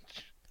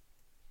 damage.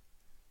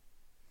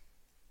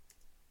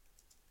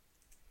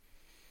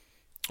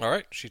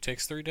 Alright, she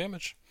takes 3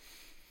 damage.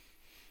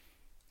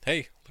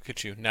 Hey, look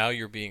at you. Now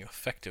you're being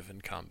effective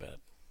in combat.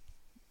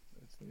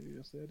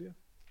 That's the idea.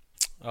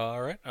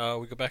 Alright,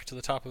 we go back to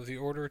the top of the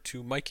order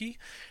to Mikey.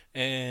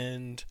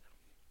 And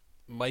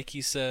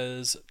Mikey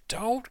says,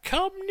 "Don't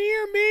come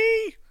near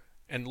me!"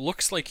 And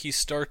looks like he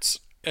starts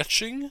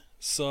etching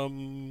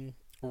some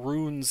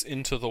runes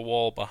into the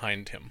wall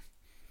behind him.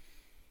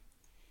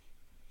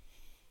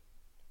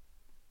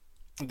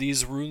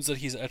 These runes that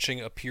he's etching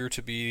appear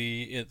to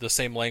be in the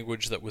same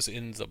language that was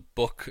in the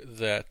book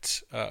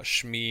that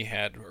Shmi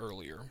had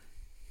earlier.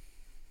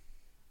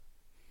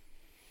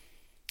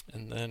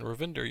 And then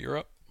Ravinder, you're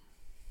up.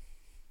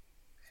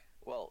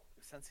 Well,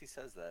 since he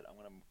says that, I'm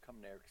gonna come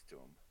next to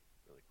him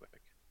really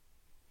quick.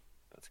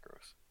 That's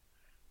gross.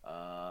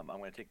 I'm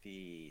gonna take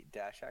the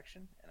dash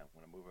action and I'm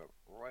gonna move it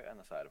right on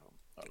the side of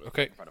him.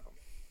 Okay. In front of him.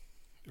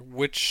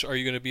 Which are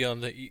you going to be on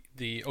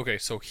the? Okay,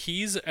 so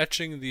he's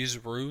etching these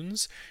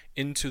runes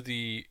into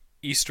the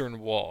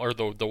eastern wall or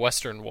the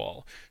western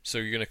wall. So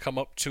you're going to come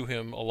up to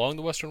him along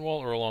the western wall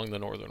or along the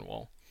northern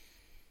wall.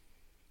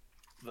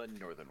 The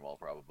northern wall,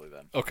 probably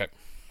then. Okay.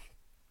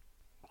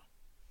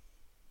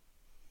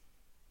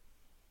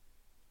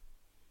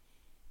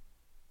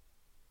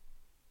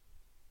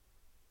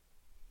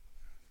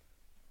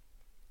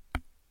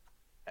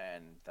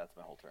 And that's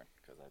my whole turn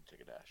because I had to take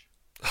a dash.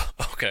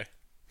 Okay.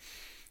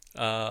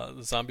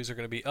 The zombies are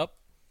going to be up.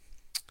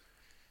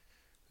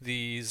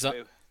 Too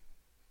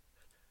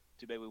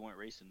bad we weren't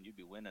racing. You'd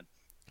be winning.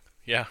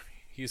 Yeah,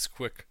 he's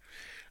quick.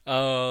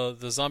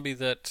 The zombie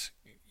that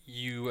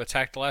you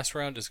attacked last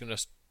round is going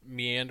to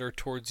meander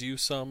towards you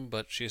some,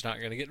 but she's not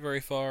going to get very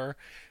far.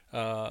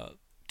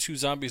 2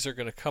 zombies are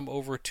going to come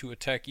over to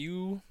attack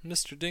you,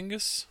 Mr.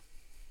 Dingus.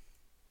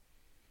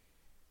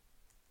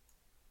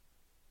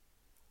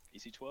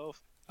 EC 12.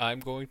 I'm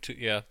going to,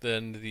 yeah,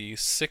 then the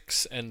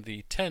 6 and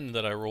the 10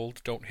 that I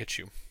rolled don't hit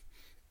you.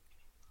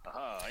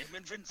 Aha, I'm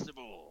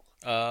invincible.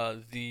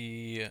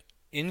 The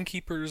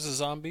Innkeeper's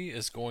zombie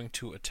is going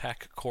to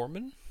attack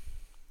Corman.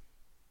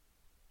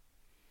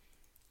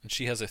 And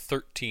she has a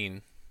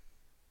 13.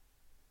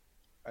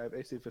 I have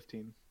AC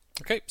 15.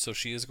 Okay, so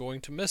she is going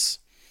to miss.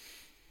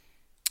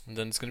 And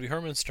then it's going to be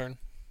Herman's turn.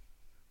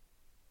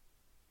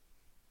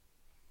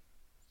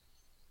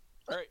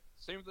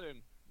 Same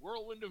thing.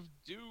 Whirlwind of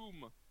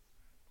Doom.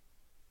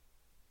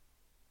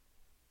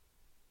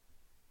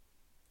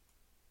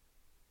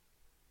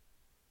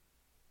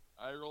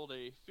 I rolled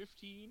a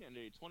 15 and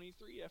a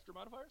 23 after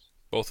modifiers.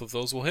 Both of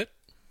those will hit.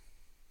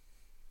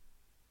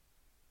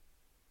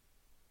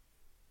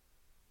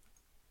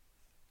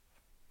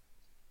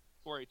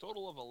 For a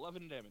total of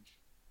 11 damage.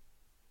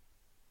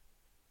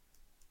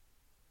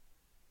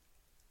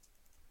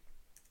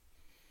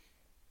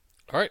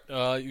 All right,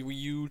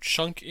 you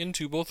chunk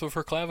into both of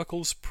her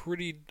clavicles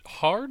pretty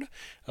hard,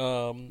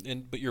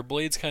 but your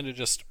blades kind of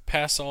just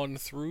pass on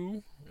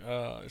through.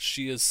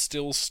 She is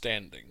still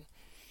standing.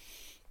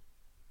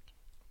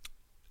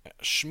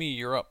 Shmi,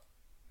 you're up.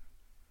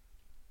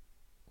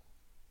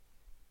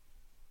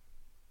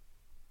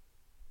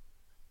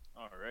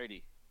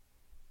 Alrighty.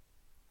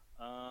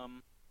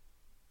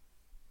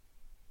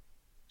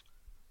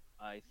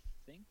 I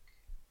think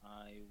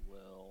I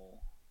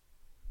will.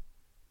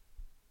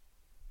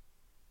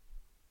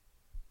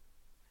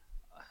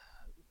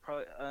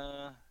 Probably.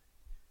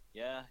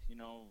 Yeah.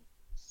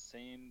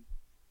 Same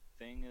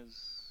thing as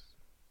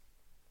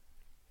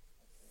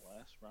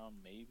last round,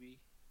 maybe.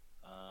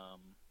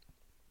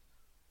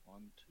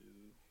 One,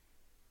 two.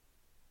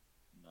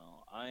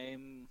 No,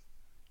 I'm.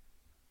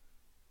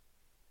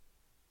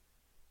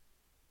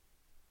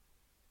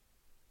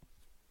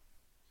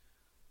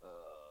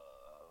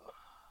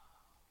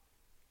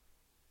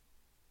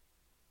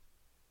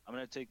 I'm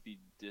gonna take the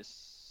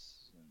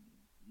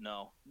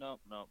No.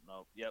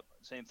 Yep,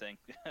 same thing.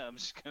 I'm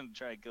just gonna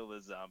try and kill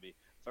this zombie.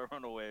 If I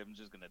run away, I'm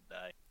just gonna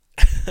die.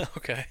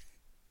 Okay.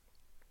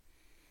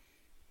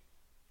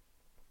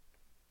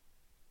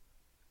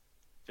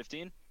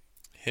 15?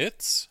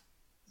 Hits.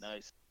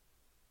 Nice.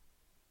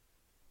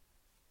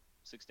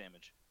 6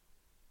 damage.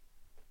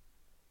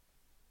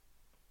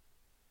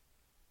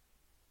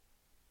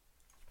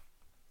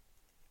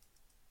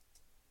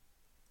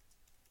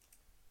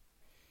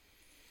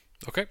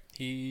 Okay.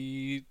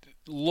 He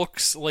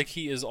looks like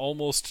he is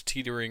almost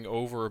teetering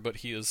over, but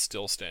he is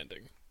still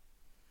standing.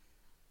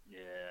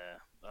 Yeah.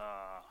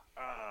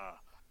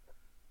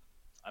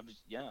 I'm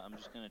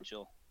just gonna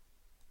chill.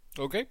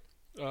 Okay.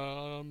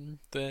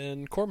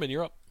 Then Corman,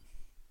 you're up.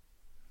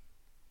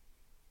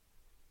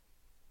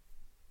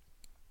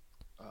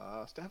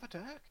 Staff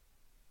attack.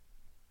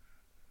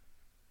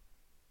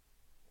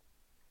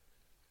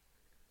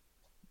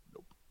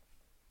 Nope.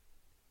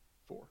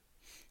 4.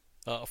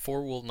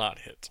 4 will not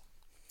hit,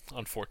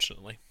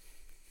 unfortunately.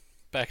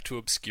 Back to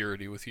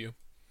obscurity with you.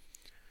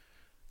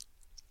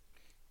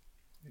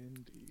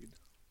 Indeed.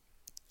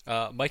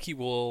 Mikey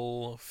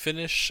will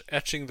finish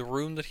etching the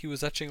rune that he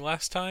was etching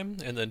last time,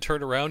 and then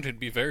turn around and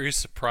be very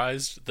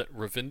surprised that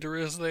Ravinder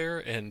is there,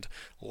 and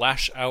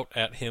lash out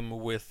at him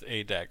with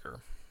a dagger.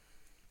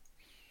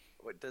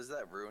 Wait, does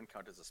that rune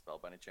count as a spell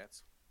by any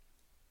chance?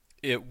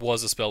 It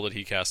was a spell that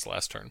he cast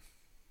last turn.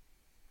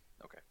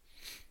 Okay.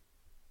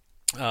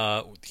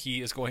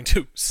 He is going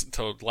to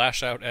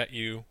lash out at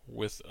you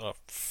with a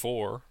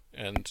 4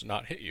 and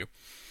not hit you.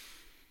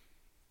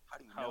 How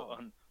do you How know?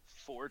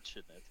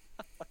 unfortunate.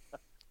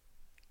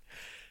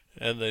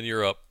 And then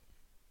you're up.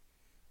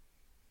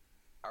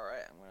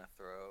 Alright, I'm gonna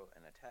throw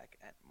an attack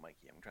at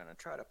Mikey. I'm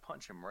trying to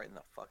punch him right in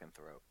the fucking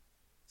throat.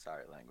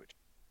 Sorry, language.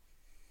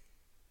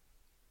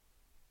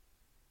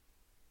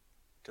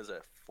 Does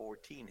a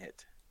 14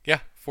 hit?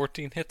 Yeah,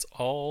 14 hits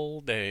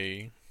all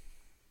day.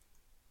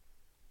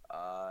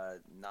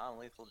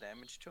 Non-lethal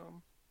damage to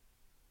him?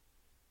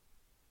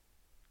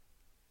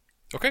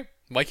 Okay,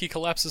 Mikey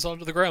collapses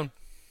onto the ground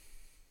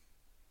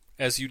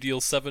as you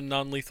deal 7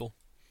 non-lethal.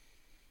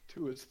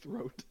 To his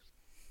throat.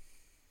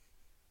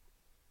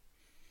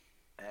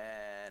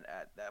 And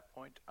at that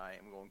point, I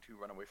am going to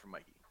run away from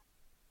Mikey.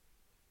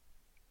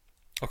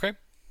 Okay.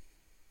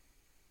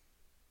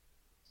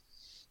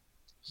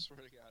 Swear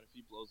to God, if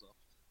he blows up.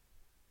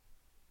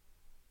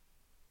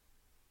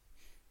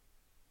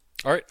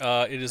 Alright,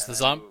 it is And the I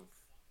zombie. move-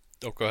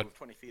 Oh, go ahead. Move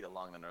 20 feet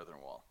along the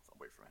northern wall,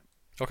 away from him.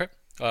 Okay.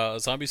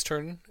 Zombie's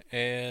turn,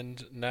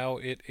 and now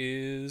it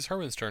is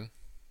Herman's turn.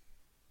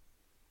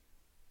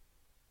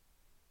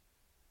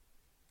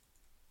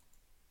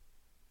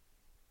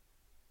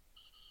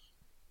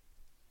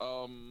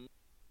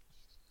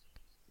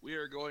 We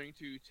are going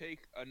to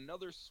take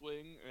another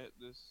swing at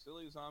this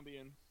silly zombie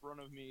in front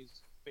of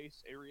me's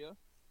face area.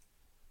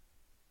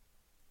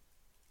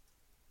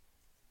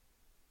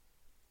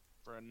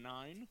 For a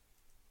 9.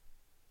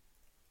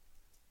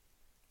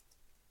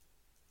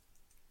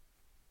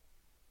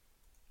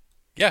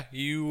 Yeah,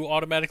 you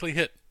automatically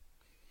hit.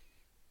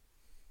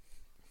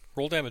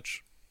 Roll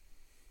damage.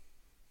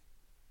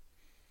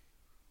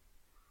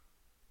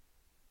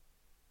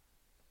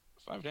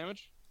 5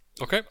 damage.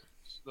 Okay.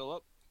 Still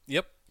up.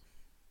 Yep.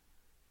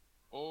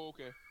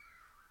 Okay.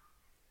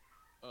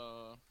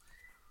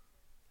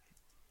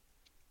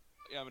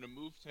 Yeah, I'm gonna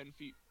move 10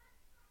 feet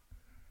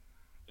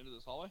into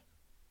this hallway.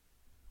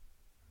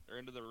 Or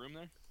into the room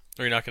there.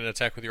 Are you not going to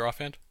attack with your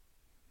offhand?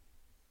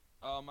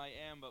 I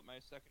am, but my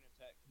second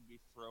attack can be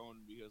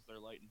thrown because they're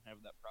light and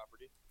have that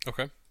property.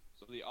 Okay.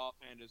 So the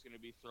offhand is going to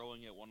be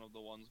throwing at one of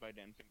the ones by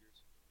Dan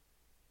Fingers.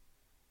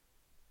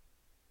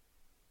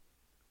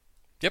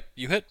 Yep,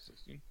 you hit.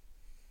 16.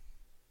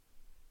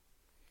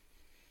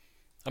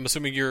 I'm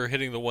assuming you're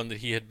hitting the one that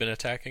he had been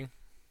attacking.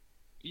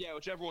 Yeah,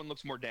 whichever one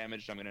looks more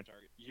damaged, I'm going to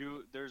target.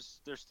 There's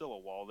still a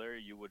wall there.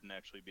 You wouldn't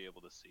actually be able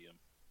to see him.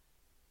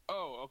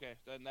 Oh, okay.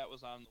 Then that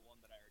was on the one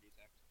that I already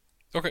attacked.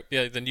 Okay,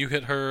 yeah, then you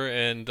hit her,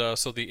 and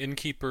so the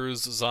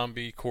innkeeper's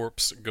zombie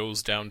corpse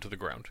goes down to the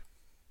ground.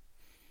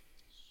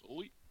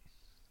 Sweet.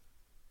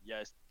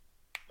 Yeah, I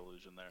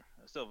illusion there.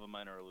 I still have a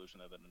minor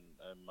illusion of it,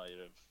 and I might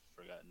have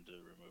forgotten to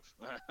remove.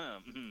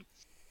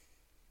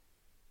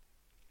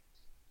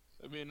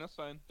 I mean, that's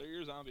fine. They're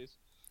your zombies.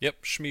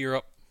 Yep, Shmi, you're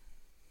up.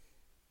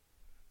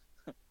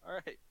 All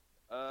right.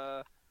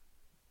 I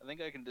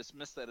think I can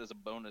dismiss that as a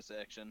bonus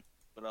action,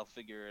 but I'll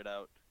figure it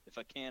out. If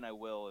I can, I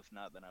will. If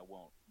not, then I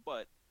won't.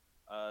 But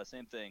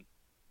same thing.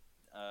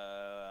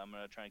 I'm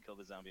gonna try and kill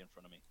the zombie in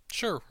front of me.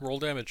 Sure, roll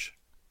damage.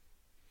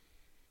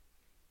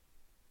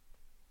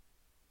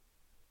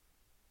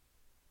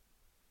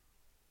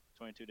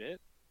 22 to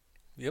hit.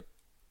 Yep.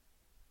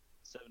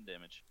 7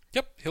 damage.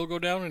 Yep, he'll go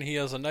down, and he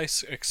has a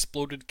nice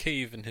exploded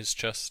cave in his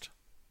chest.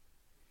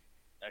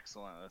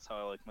 Excellent. That's how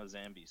I like my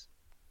zombies.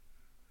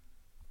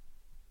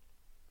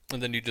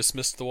 And then you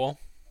dismissed the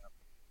wall?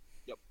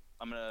 Yep.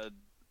 I'm gonna.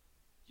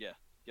 Yeah.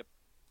 Yep.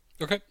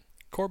 Okay,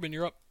 Corbin,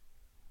 you're up.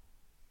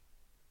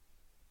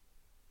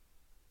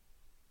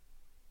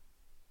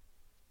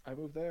 I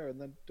move there and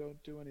then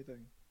don't do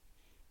anything.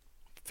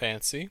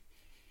 Fancy.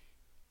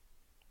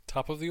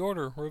 Top of the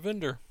order,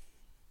 Ravinder.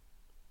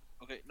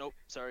 Okay. Nope.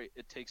 Sorry.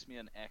 It takes me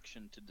an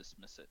action to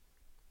dismiss it.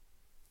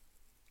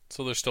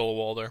 So there's still a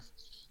wall there.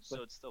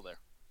 So it's still there.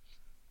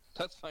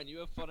 That's fine. You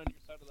have fun on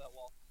your side of that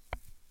wall.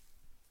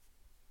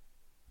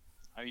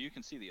 I mean, you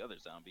can see the other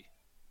zombie.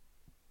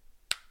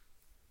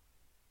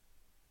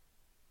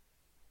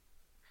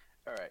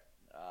 Alright,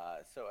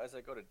 so as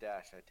I go to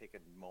dash, I take a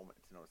moment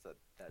to notice that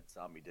that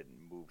zombie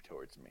didn't move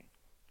towards me.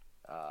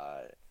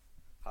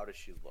 How does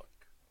she look?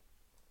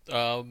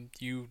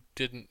 You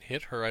didn't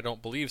hit her, I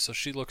don't believe, so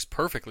she looks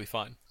perfectly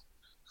fine.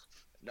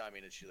 No, I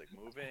mean, is she like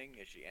moving?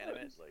 Is she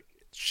animate? Like,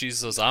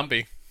 She's a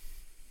zombie.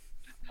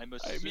 I'm I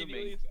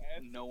immediately assuming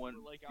asked no one,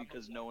 for, like, on the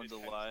because no one's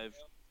wanted alive.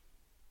 scale.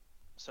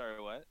 Sorry,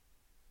 what?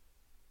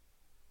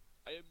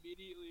 I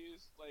immediately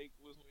was waiting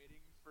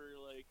for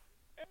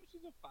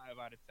she's a 5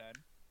 out of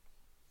 10.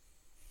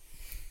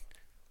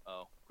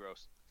 Oh,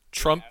 gross.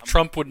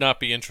 Trump would not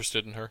be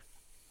interested in her.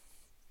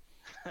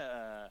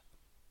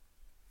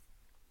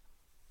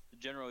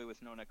 Generally,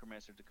 with no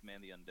necromancer to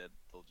command the undead,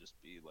 they'll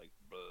just be like,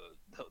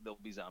 they'll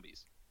be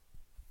zombies.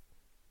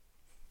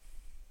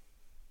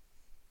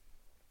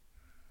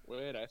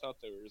 Wait, I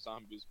thought they were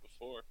zombies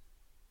before.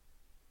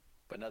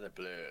 but now they're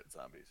blood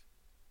zombies.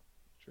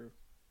 True.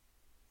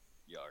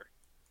 Yar.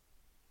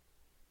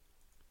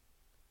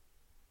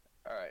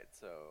 Alright,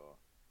 so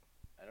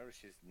I notice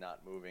she's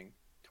not moving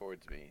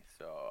towards me,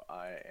 so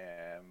I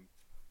am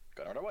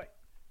gonna run away.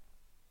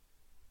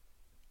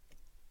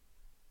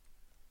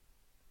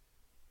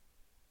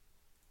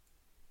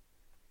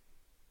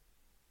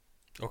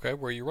 Okay,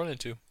 where are you running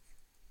to?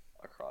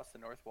 Across the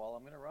north wall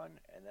I'm gonna run,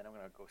 and then I'm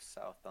gonna go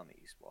south on the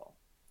east wall.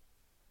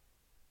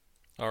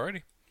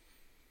 Alrighty.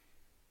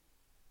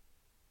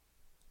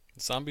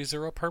 Zombies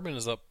are up, Herman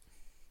is up.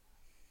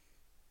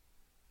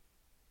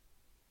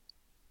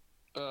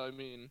 I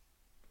mean,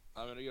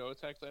 I'm gonna go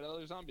attack that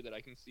other zombie that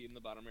I can see in the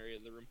bottom area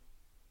of the room.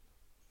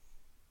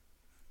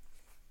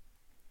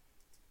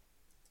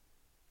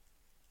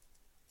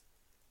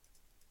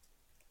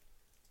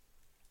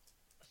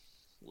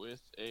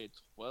 With a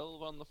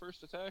 12 on the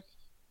first attack,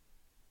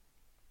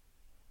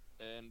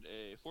 and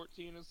a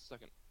 14 as the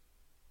second.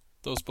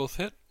 Those both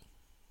hit.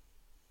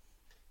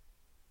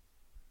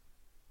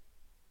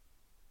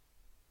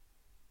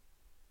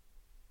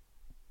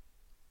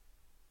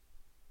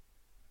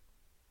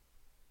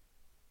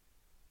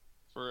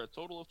 For a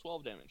total of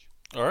 12 damage.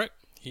 Alright.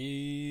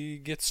 He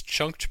gets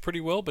chunked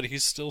pretty well, but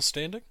he's still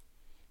standing.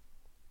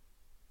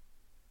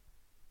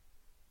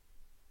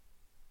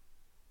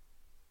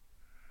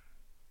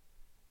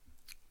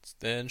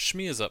 Then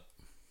Shmi is up.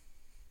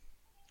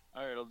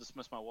 Alright, I'll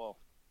dismiss my wall.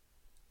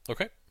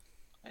 Okay.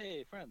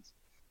 Hey, friends.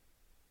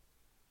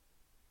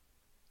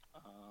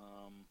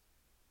 And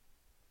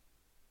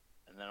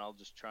then I'll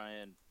just try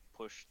and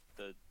push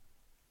the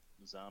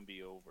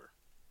zombie over.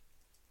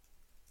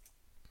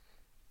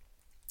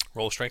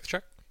 Roll a strength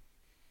check.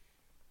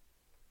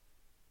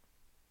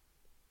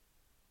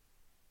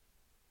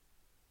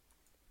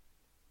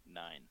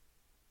 Nine.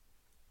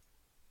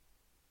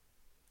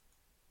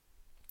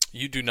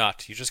 You do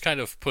not. You just kind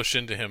of push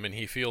into him and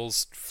he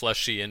feels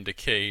fleshy and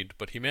decayed,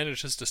 but he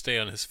manages to stay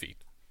on his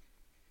feet.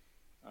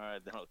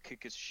 Alright, then I'll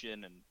kick his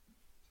shin and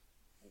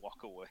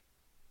walk away.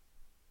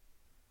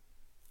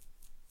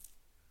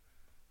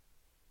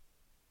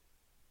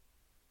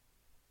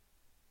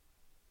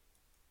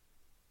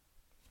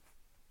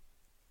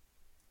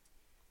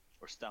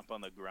 Or stomp on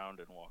the ground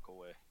and walk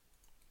away.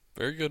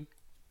 Very good.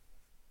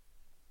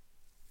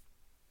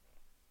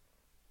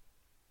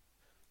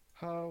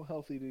 How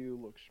healthy do you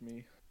look,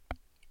 Shmi?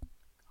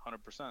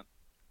 100%.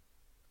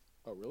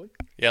 Oh, really?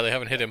 Yeah, they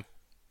haven't hit him.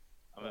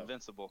 I'm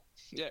invincible.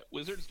 Yeah,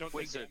 wizards don't take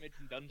Wizard. damage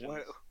in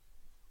dungeons.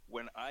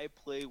 When I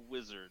play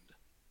wizard,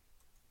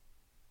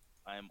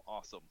 I am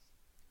awesome.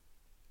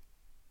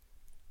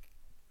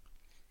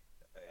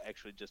 I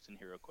actually just in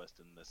Hero Quest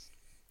in this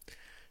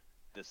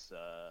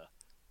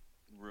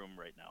room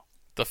right now.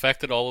 The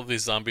fact that all of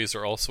these zombies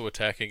are also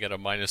attacking at a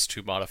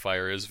 -2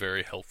 modifier is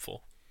very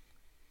helpful.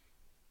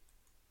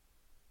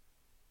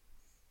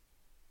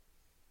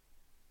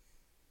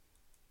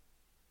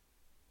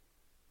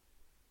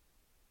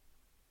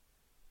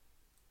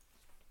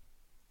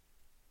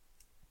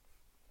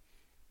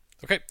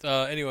 Okay,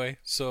 anyway,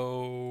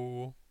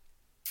 so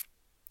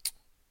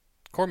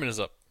Corman is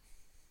up.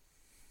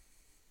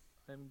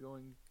 I'm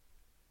going.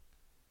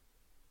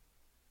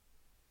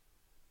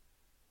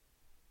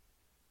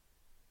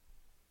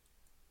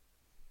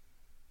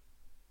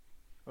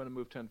 I'm going to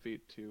move 10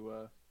 feet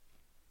to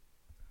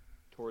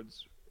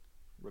towards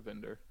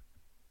Ravinder.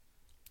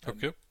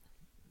 and Okay.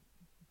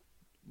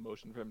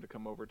 Motion for him to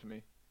come over to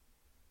me.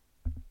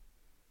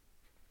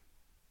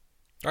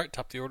 Alright,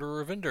 top the order,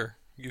 Ravinder.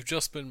 You've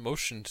just been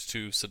motioned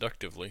to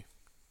seductively.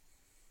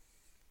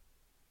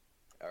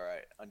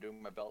 Alright,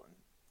 undoing my belt and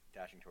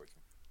dashing towards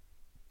him.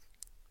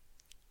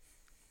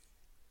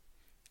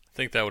 I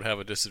think that would have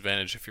a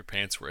disadvantage if your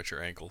pants were at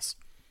your ankles.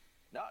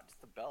 No, just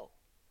the belt.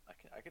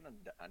 I can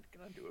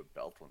undo a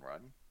belt and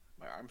run.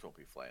 My arms won't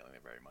be flailing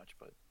it very much,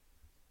 but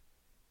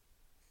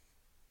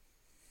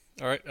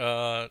Alright,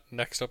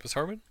 next up is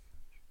Harmon.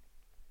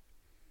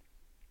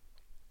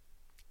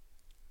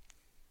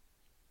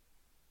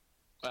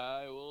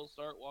 I will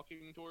start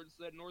walking towards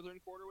that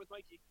northern corner with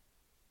Mikey.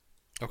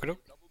 Okay, Double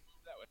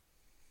move that way.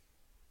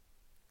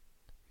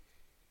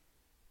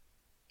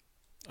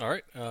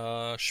 Alright,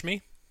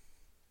 Shmi.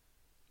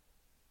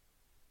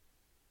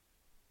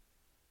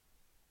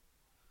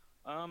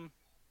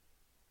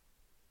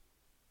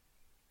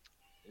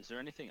 Is there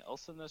anything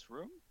else in this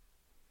room?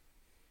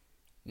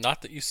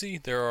 Not that you see.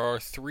 There are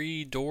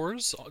 3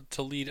 doors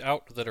to lead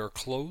out that are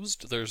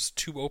closed. There's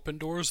 2 open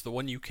doors, the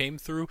one you came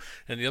through,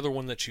 and the other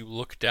one that you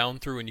look down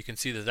through, and you can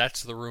see that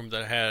that's the room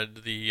that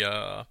had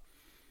the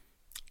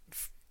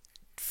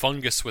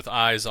fungus with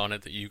eyes on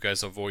it that you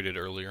guys avoided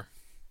earlier.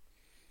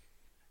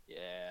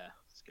 Yeah,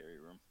 scary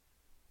room.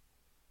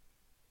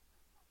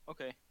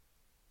 Okay.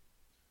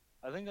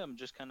 I think I'm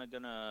just kind of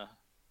gonna...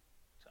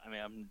 I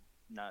mean, I'm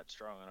not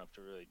strong enough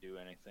to really do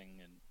anything,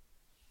 and...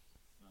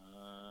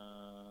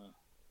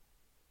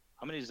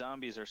 How many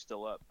zombies are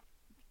still up?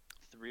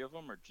 3 of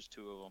them or just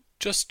 2 of them?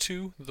 Just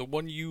 2. The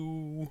one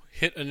you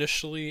hit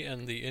initially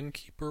and the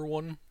innkeeper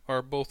one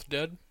are both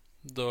dead.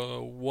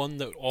 The one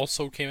that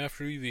also came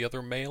after you, the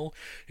other male,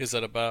 is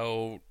at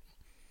about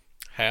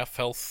half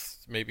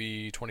health,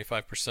 maybe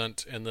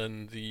 25%, and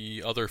then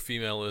the other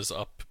female is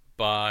up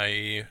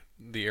by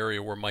the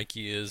area where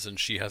Mikey is, and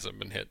she hasn't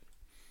been hit.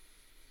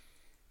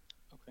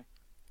 Okay.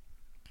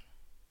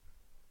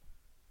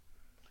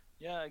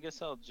 Yeah, I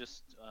guess I'll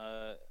just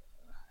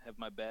have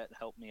my bat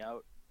help me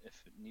out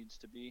if it needs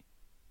to be,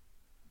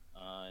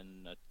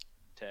 and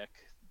attack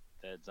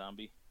that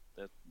zombie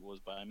that was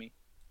by me.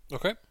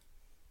 Okay.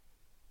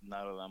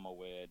 Now that I'm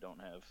away, I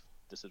don't have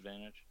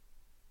disadvantage.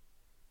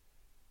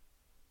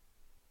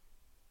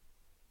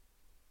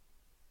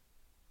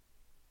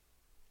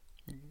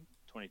 Mm-hmm.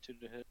 22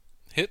 to hit.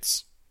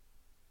 Hits.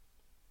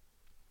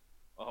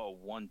 Oh,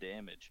 1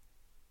 damage.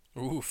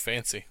 Ooh,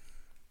 fancy.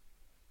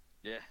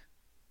 Yeah.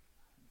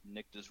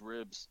 Nicked his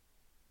ribs.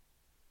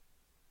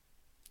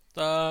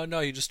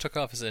 No, you just took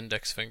off his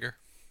index finger.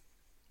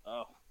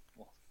 Oh,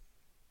 well,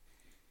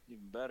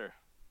 even better.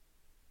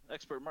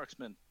 Expert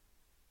marksman.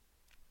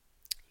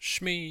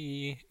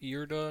 Shmi,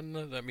 you're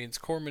done. That means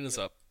Corman is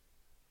up.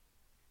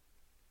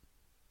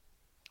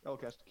 I'll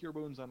cast Cure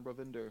Wounds on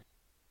Ravinder.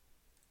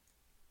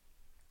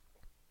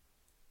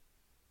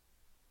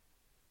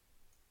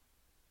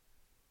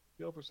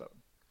 Heal for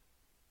 7.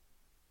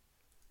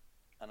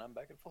 and I'm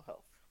back at full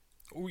health.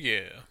 Oh,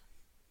 yeah.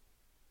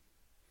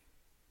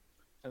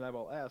 And I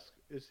will ask,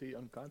 is he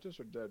unconscious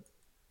or dead?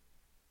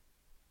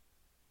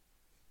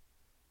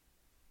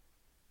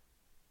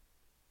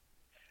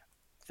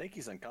 I think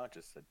he's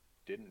unconscious. I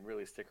didn't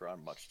really stick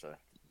around much to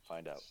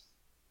find out.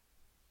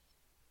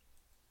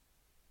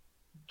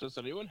 Does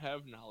anyone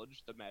have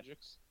knowledge of the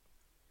magics?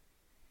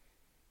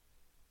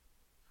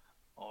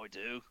 Oh, I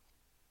do.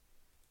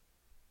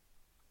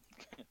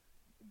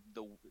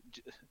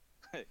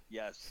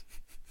 Yes.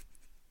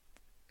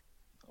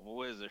 I'm a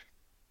wizard.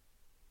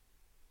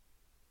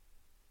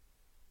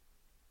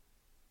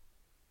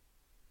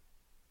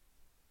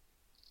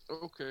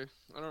 Okay,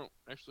 I don't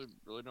actually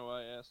really know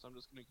why I asked. I'm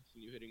just gonna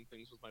continue hitting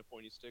things with my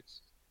pointy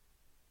sticks.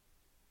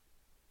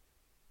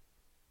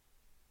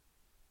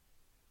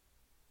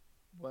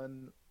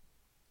 When,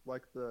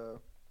 like the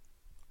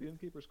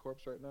innkeeper's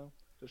corpse right now,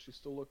 does she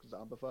still look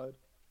zombified?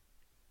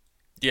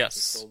 It's Yes.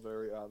 still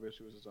very obvious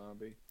she was a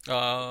zombie.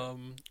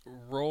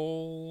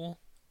 Roll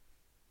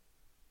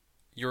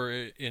your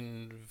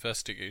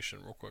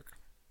investigation real quick.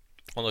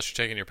 Unless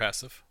you're taking your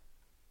passive.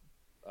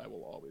 I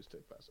will always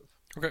take passive.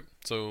 Okay,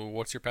 so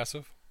what's your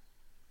passive?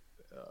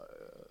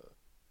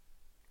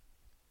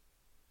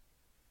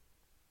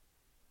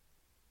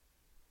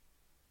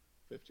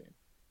 15.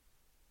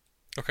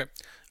 Okay.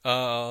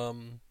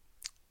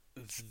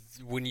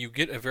 When you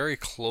get a very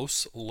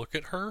close look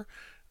at her,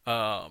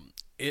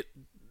 it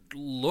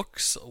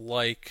looks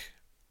like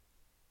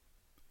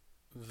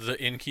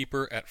the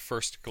innkeeper at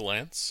first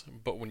glance,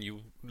 but when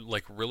you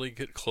really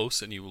get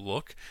close and you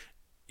look,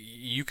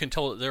 you can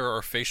tell that there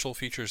are facial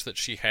features that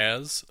she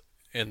has,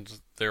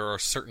 and there are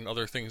certain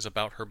other things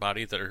about her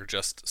body that are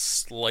just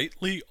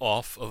slightly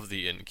off of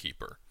the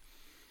innkeeper.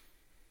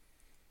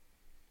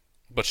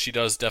 But she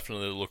does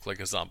definitely look like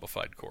a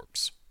zombified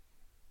corpse.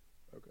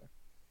 Okay.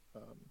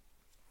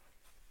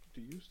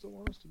 Do you still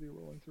want us to be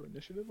rolling through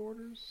initiative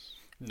orders?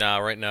 Nah,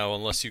 right now,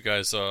 unless you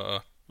guys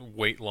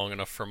wait long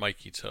enough for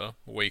Mikey to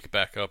wake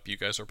back up, you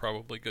guys are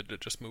probably good to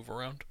just move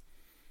around.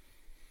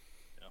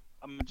 Yeah.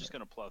 I'm just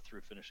gonna plow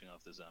through finishing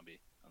off the zombie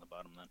on the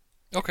bottom then.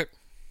 Okay.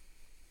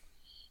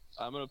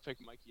 I'm gonna pick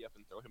Mikey up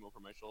and throw him over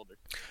my shoulder.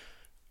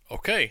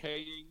 Okay.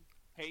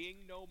 Paying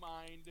no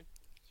mind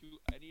to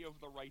any of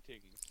the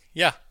writings.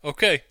 Yeah,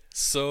 okay.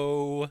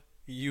 So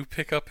you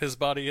pick up his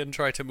body and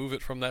try to move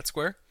it from that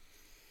square?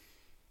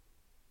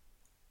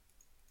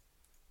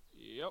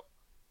 Yep.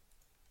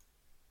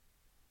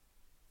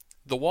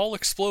 The wall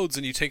explodes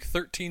and you take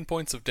 13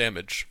 points of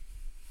damage.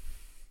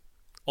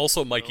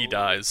 Also, Mikey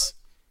dies.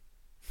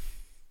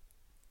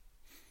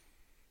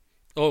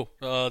 Oh,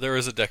 there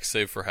is a dex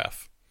save for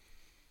half.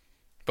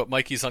 But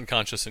Mikey's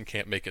unconscious and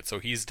can't make it, so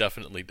he's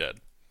definitely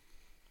dead.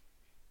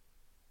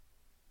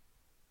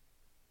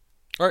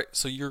 Alright,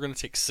 so you're going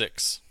to take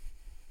 6.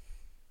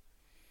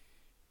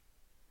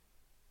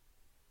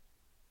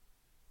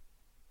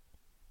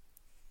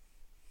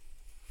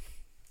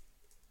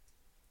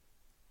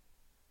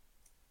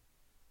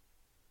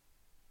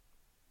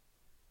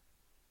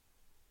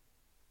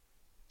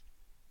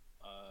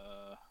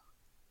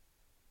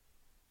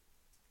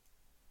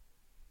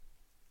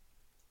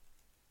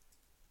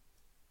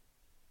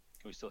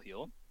 Can we still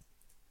heal him?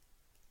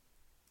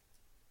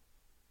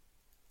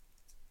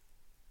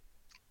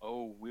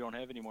 Oh, we don't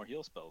have any more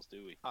heal spells,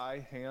 do we?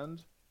 I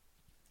hand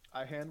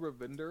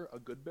Ravinder a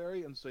good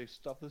berry and say,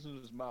 stuff this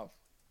in his mouth.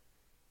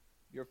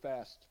 You're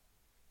fast.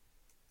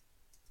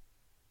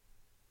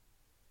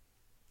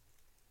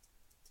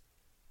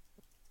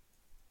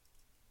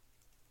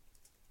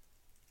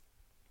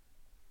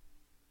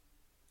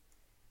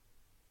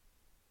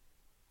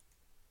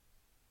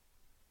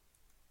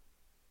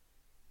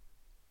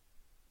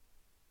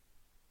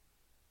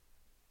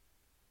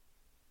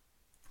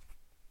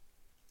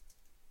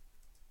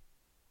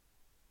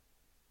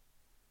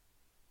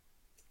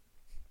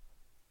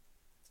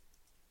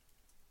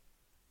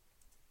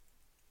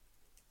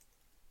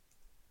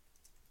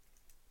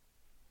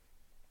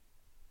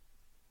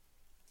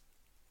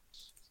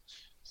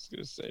 I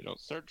was gonna say, don't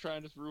start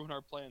trying to ruin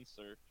our plans,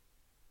 sir.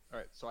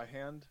 Alright, so I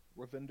hand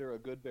Ravinder a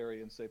good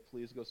berry and say,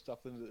 please go stuff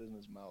it in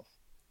his mouth.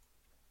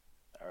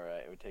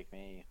 Alright, it would take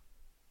me...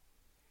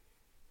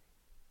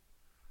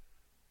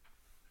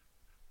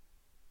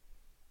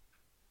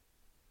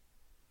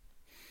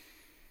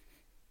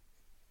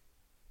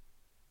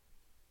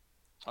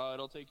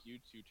 It'll take you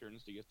 2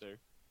 turns to get there.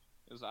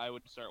 Because I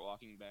would start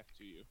walking back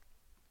to you.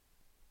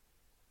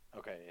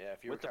 Okay, yeah,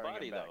 if you With were the carrying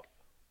body, him back, though.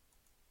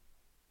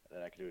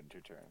 then I could do it in 2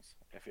 turns.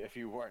 If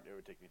you weren't, it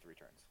would take me 3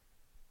 turns.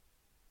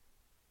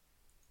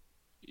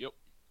 Yep.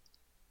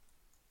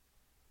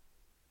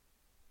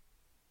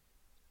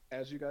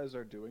 As you guys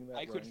are doing that,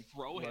 I could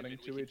throw him running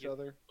and we to could each get-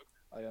 other,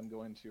 I am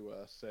going to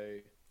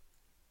say,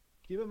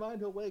 keep in mind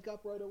he'll wake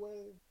up right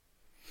away.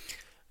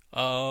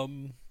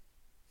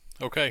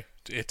 Okay.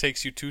 It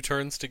takes you 2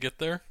 turns to get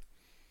there?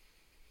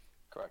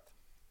 Correct.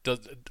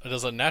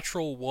 Does a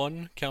natural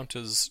 1 count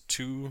as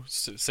 2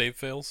 save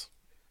fails?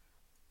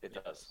 It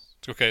does.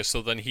 Okay,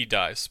 so then he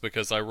dies,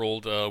 because I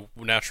rolled a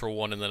natural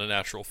 1 and then a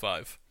natural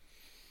 5.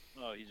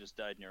 Oh, he just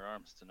died in your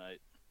arms tonight.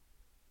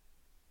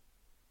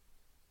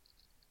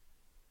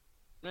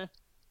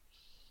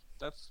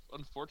 That's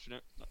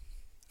unfortunate.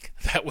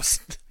 That was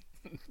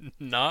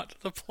not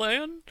the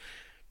plan?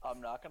 I'm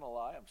not gonna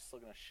lie, I'm still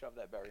gonna shove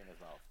that berry in his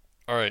mouth.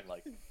 Alright. And,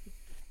 like,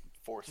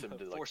 force him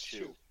to, like, Force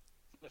chew.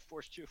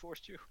 Force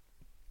chew. It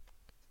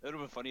would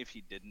have been funny if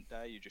he didn't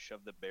die. You just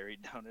shoved the berry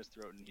down his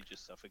throat and he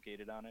just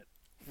suffocated on it.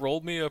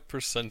 Roll me a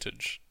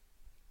percentage.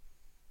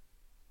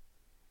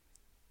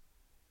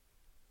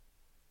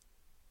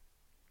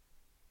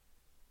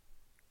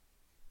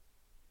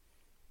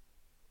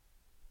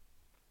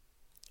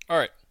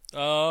 Alright.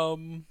 I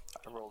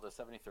rolled a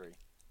 73.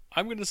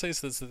 I'm going to say,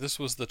 since this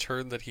was the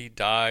turn that he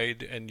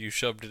died and you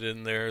shoved it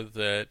in there,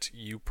 that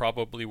you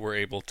probably were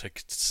able to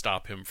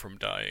stop him from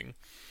dying.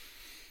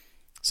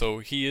 So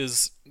he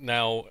is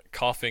now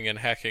coughing and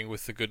hacking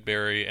with the good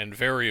berry and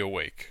very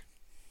awake.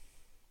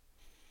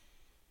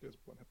 He has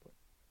 1 hit point.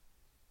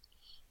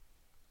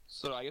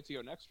 So I get to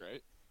go next,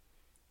 right?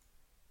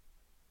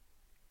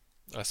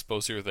 I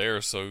suppose you're there,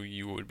 so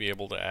you would be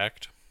able to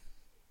act.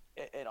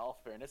 In all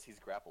fairness, he's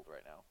grappled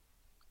right now.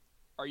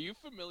 Are you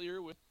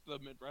familiar with the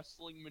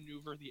wrestling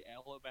maneuver, the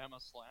Alabama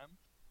Slam?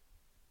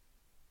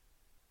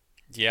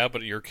 Yeah,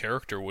 but your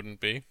character wouldn't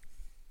be.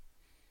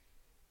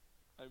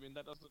 I mean,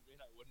 that doesn't mean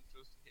I wouldn't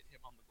just hit him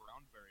on the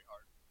ground very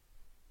hard.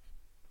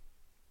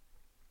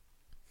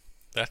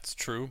 That's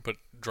true, but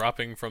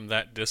dropping from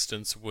that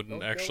distance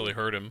wouldn't Don't actually go.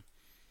 hurt him.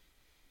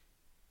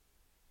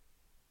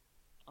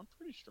 I'm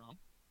pretty strong.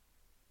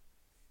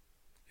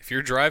 If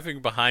you're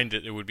driving behind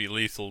it, it would be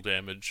lethal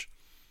damage.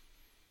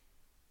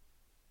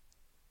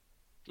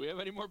 Do we have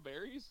any more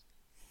berries?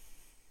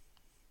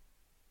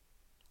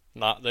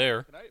 Not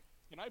there.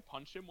 Can I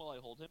punch him while I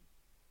hold him?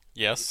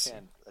 Yes. You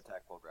can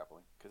attack while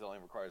grappling, because it only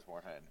requires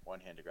one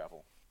hand to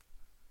grapple.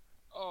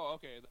 Oh,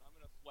 okay. Then I'm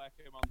gonna whack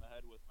him on the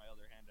head with my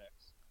other hand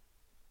axe.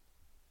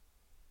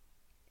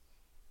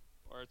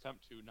 Or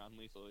attempt to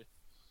non-lethally.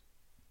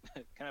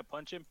 Can I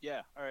punch him?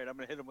 Yeah. All right, I'm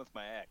gonna hit him with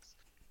my axe.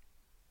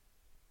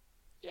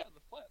 Yeah,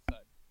 the flat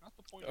side, not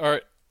the point.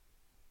 Alright.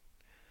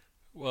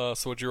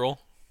 So what'd you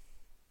roll?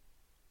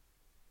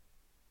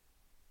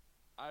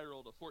 I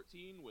rolled a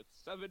 14 with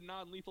 7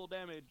 non-lethal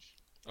damage.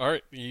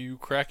 Alright, you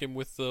crack him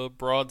with the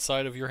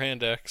broadside of your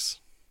hand axe.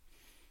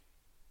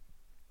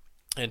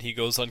 And he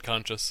goes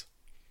unconscious.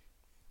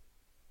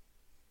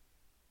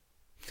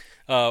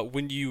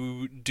 When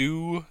you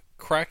do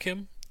crack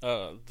him,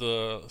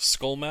 the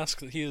skull mask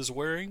that he is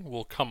wearing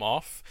will come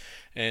off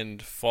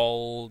and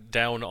fall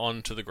down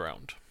onto the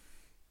ground.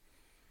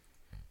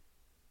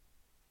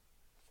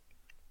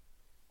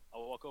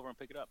 I'll walk over and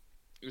pick it up.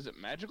 Is it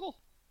magical?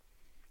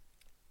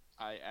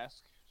 I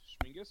ask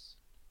Schmingus.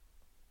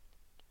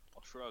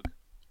 I'll shrug.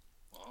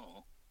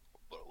 Oh,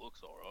 but it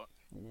looks alright.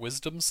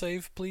 Wisdom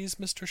save, please,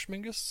 Mr.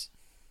 Schmingus.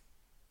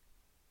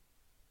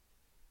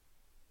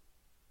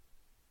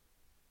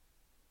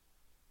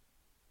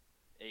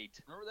 8.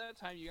 Remember that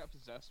time you got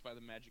possessed by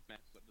the magic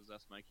mask that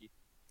possessed Mikey?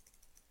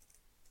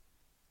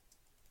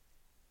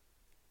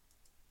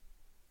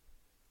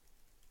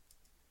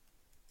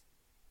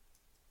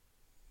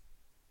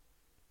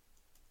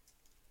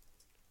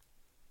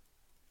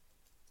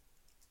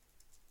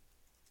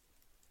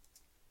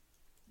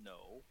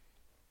 No.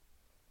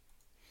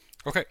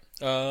 Okay,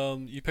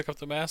 you pick up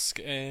the mask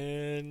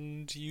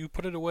and you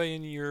put it away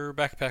in your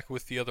backpack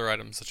with the other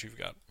items that you've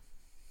got.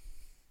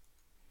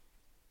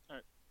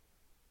 Alright.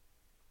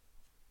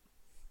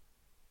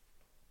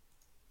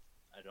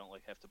 I don't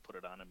have to put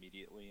it on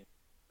immediately,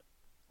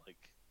 like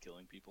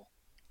killing people.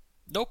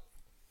 Nope.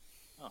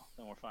 Oh,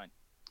 then we're fine.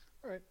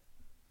 All right.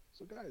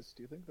 So, guys,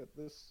 do you think that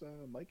this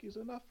Mikey's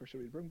enough, or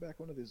should we bring back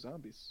one of these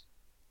zombies?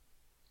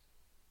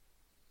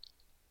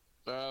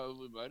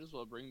 We might as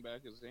well bring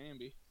back a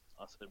zombie.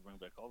 I'll say bring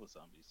back all the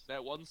zombies.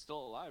 That one's still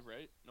alive,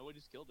 right?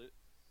 Nobody's killed it.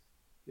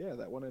 Yeah,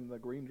 that one in the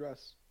green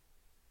dress.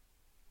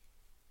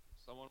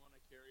 Someone want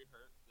to carry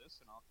this,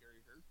 and I'll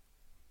carry her.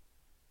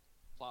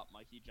 Plop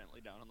Mikey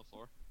gently down on the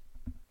floor.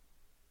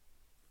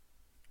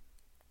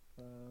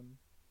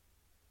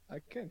 I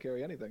can't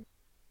carry anything.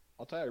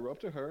 I'll tie a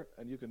rope to her,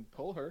 and you can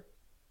pull her.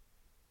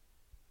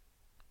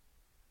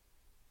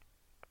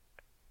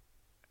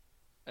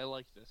 I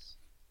like this.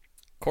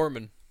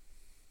 Corman.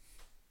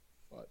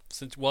 What?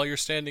 Since while you're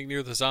standing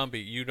near the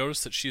zombie, you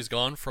notice that she's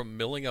gone from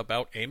milling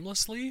about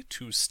aimlessly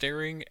to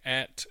staring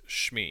at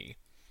Shmi.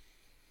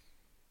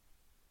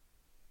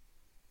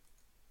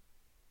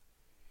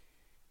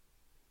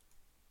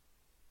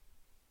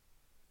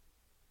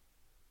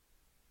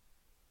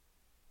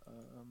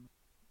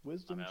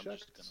 Wisdom I'm check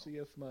just to gonna- see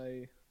if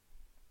my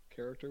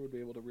character would be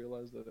able to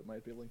realize that it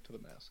might be linked to the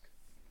mask.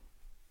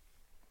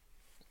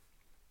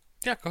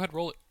 Yeah, go ahead,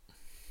 roll it.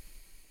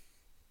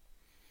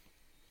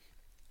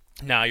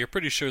 Nah, you're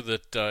pretty sure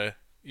that,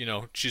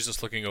 she's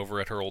just looking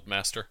over at her old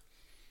master.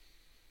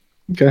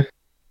 Okay.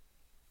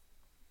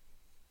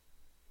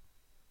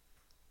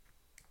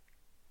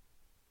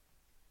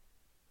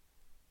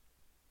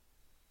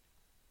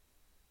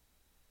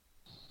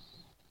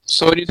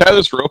 So when you tie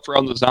this rope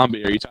around the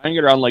zombie, are you tying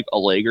it around like a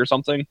leg or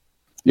something?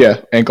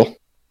 Yeah, ankle.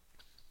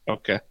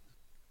 Okay.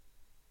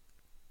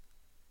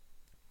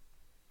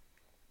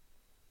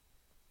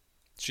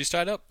 She's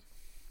tied up.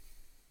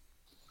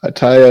 I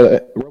tie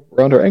a rope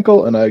around her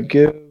ankle, and I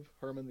give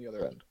Herman the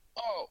other end.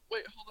 Oh,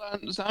 wait, hold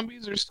on.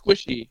 Zombies are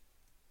squishy.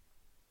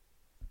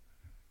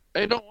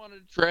 I don't want to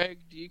drag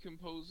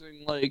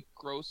decomposing, like,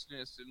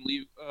 grossness and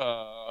leave,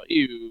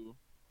 ew.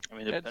 I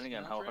mean, That's depending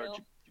on not how hard real.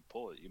 you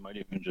pull it, you might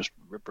even just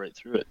rip right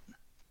through it.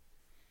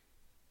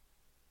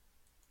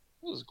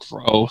 That was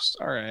gross.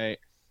 Alright.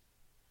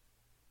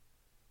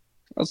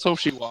 Let's hope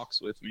she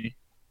walks with me.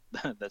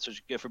 That's what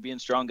you get for being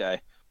strong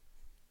guy.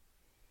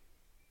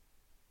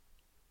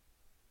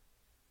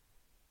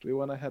 Do we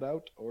want to head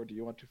out, or do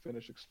you want to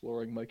finish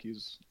exploring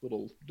Mikey's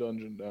little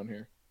dungeon down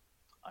here?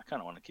 I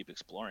kind of want to keep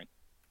exploring.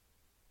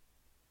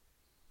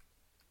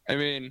 I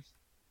mean,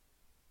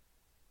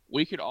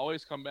 we could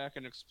always come back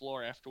and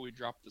explore after we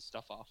drop the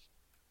stuff off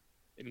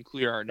and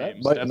clear our That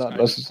names. might That's not kind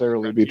of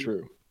necessarily be crunchy.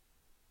 true.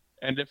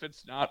 And if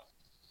it's not,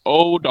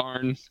 oh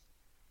darn.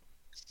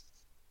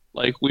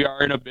 Like, we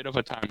are in a bit of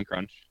a time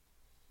crunch.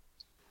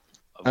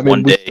 of I one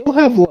mean, we day. still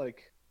have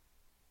like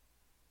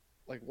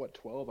what,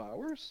 12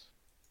 hours?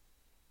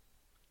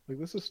 Like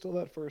this is still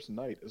that first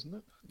night, isn't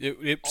it?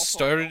 It Also, I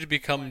started don't to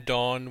become plan-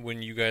 dawn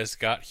when you guys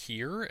got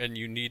here, and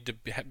you need to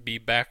be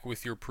back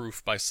with your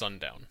proof by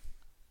sundown.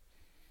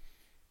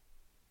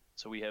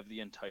 So we have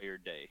the entire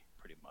day,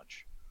 pretty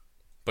much.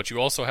 But you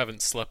also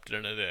haven't slept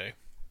in a day.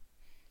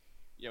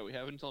 Yeah, we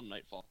have until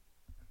nightfall.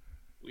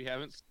 We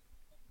haven't,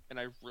 and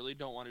I really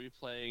don't want to be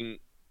playing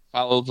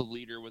follow the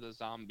leader with a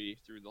zombie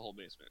through the whole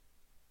basement.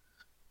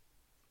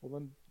 Well,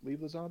 then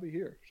leave the zombie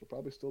here. She'll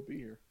probably still be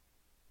here.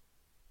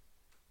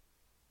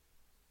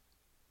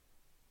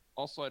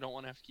 Also, I don't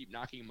want to have to keep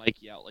knocking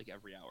Mikey out like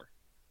every hour.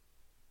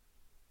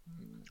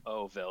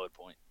 Oh, valid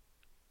point.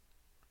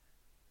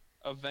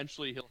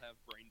 Eventually, he'll have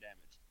brain damage.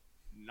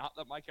 Not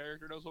that my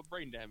character knows what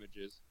brain damage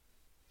is,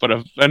 but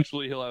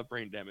eventually he'll have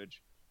brain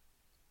damage.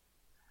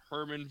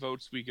 Herman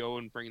votes we go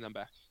and bring them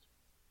back.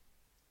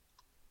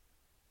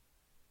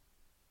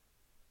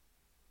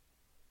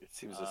 It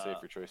seems a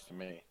safer choice to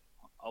me.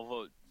 I'll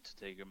vote to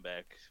take him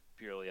back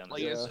purely on the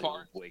Like, Yeah. basis as that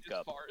far he'll wake as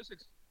up. far as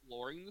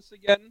exploring this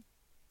again,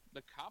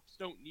 the cops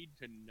don't need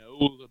to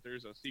know that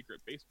there's a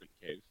secret basement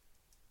cave.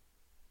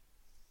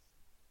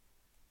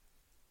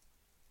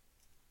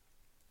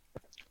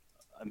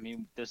 I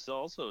mean, this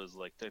also is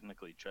like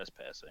technically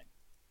trespassing.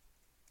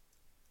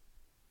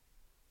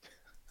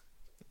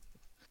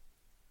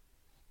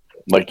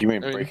 Like, you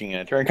mean I mean- breaking and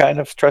entering kind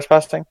of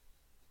trespassing?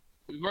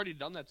 We've already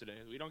done that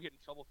today. We don't get in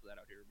trouble for that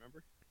out here,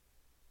 remember?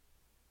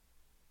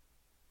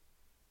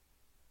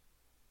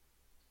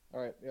 All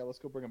right, yeah, let's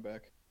go bring him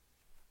back.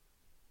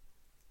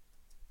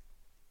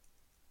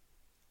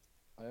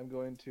 I am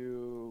going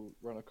to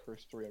run a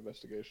cursory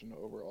investigation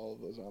over all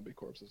of the zombie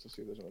corpses to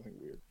see if there's anything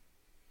weird.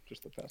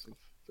 Just the passive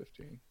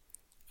 15.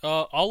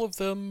 All of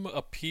them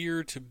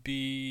appear to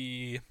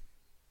be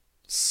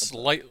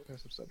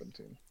Passive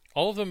 17.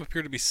 All of them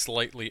appear to be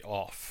slightly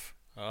off.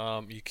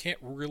 You can't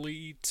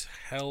really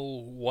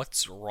tell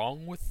what's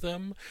wrong with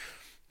them,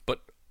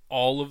 but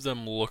all of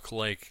them look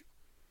like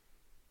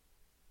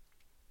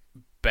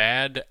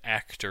bad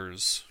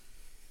actors,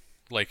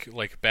 like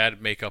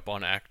bad makeup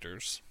on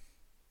actors.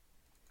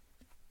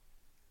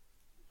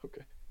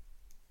 Okay.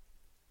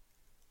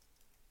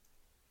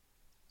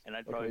 And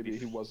I'd Like probably maybe be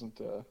he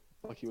wasn't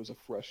like he was a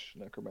fresh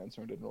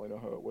necromancer and didn't really know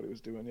what he was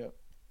doing yet.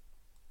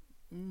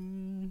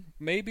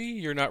 Maybe,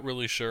 you're not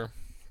really sure.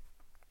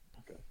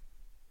 Okay.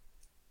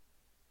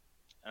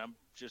 And I'm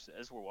just,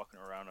 as we're walking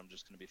around, I'm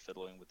just going to be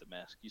fiddling with the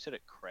mask. You said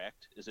it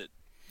cracked. Is it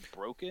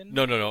broken?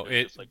 No. Or did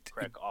it just like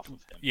crack off of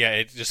him? Yeah,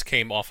 it just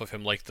came off of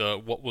him, like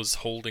what was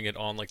holding it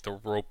on, like the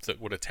rope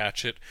that would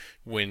attach it.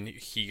 When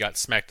he got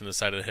smacked in the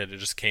side of the head, it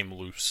just came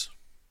loose.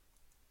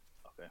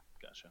 Okay,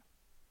 gotcha.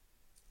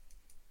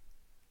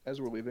 As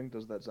we're leaving,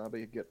 does that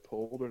zombie get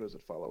pulled or does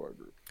it follow our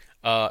group?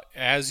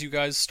 As you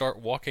guys start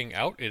walking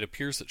out, it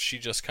appears that she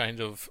just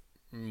kind of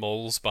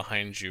mulls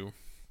behind you.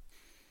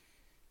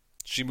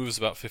 She moves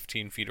about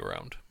 15 feet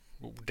around,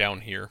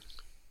 down here.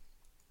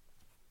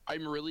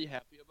 I'm really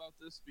happy about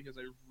this because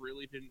I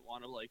really didn't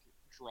want to like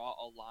draw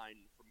a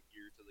line from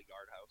here to the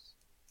guardhouse.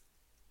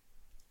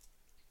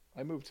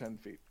 I moved 10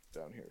 feet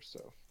down here,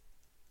 so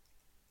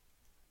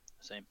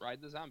Same.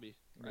 Ride the zombie.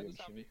 Ride the medium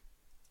zombie. shimmy.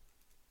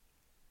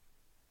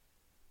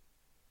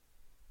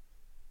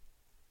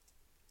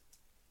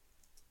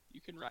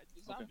 You can ride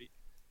the zombie.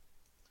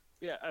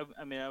 Yeah,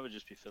 I mean, I would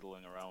just be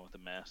fiddling around with the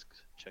mask,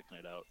 checking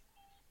it out.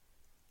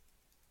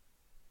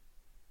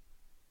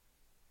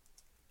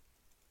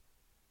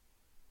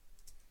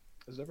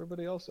 Is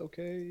everybody else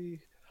okay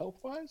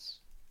health-wise?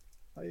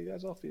 How you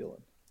guys all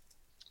feeling?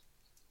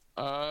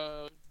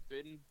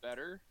 Been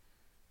better.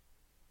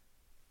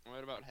 I'm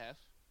at about half.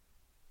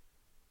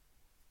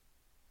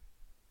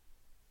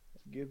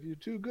 Give you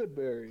 2 good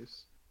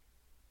berries.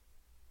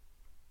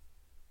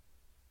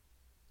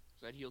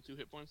 Does that heal 2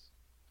 hit points?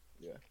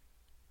 Yeah.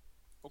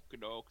 Okie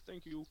doke,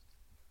 thank you.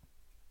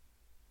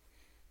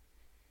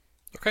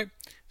 Okay,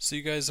 so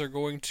you guys are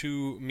going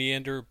to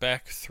meander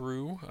back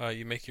through.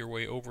 You make your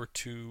way over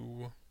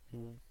to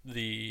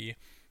the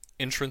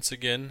entrance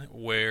again,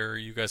 where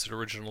you guys had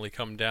originally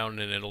come down,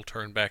 and it'll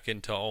turn back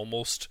into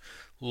almost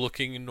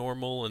looking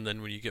normal. And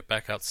then when you get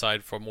back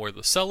outside from where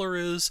the cellar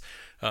is,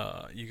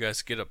 you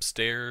guys get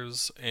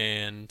upstairs,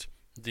 and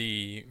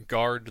the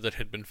guard that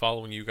had been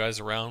following you guys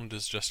around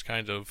is just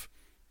kind of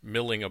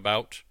milling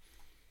about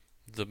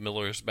the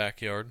miller's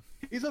backyard.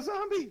 He's a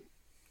zombie!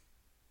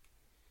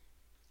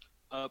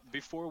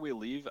 Before we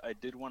leave, I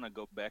did want to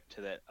go back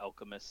to that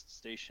alchemist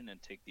station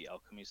and take the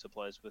alchemy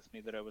supplies with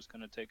me that I was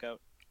going to take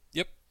out.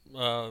 Yep.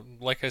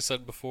 Like I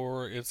said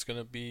before, it's going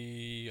to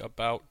be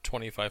about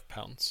 25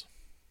 pounds.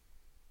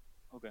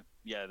 Okay.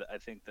 Yeah, I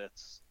think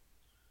that's...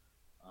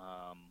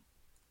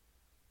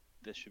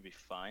 this should be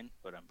fine,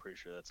 but I'm pretty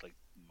sure that's like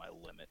my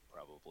limit,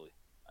 probably.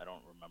 I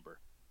don't remember.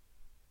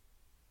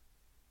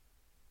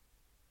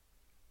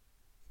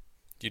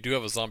 You do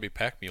have a zombie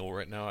pack mule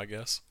right now, I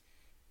guess.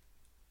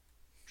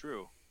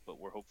 True, but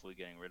we're hopefully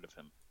getting rid of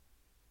him.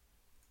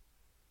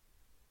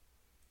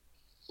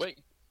 Wait,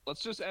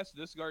 let's just ask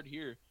this guard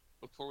here.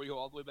 before we go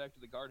all the way back to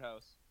the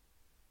guardhouse,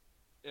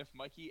 if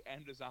Mikey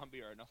and a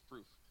zombie are enough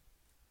proof.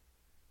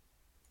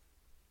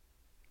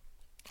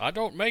 I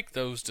don't make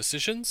those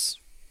decisions.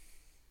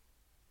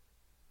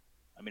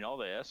 I mean, all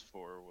they asked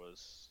for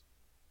was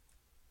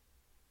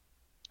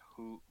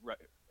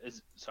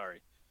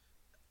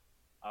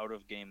out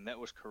of game. That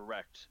was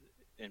correct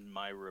in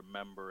my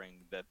remembering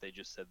that they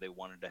just said they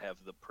wanted to have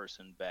the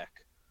person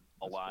back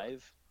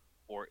alive,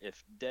 or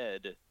if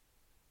dead,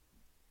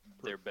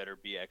 there better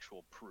be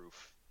actual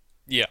proof.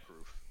 Yeah.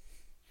 Proof.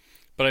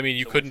 But I mean,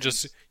 you So couldn't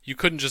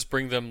which just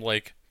bring them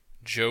like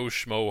Joe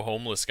Schmo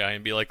homeless guy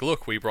and be like,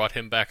 look, we brought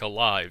him back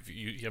alive.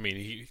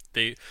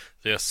 They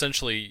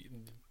essentially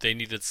they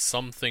needed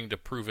something to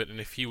prove it, and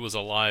if he was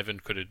alive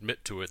and could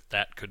admit to it,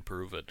 that could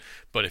prove it.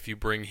 But if you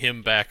bring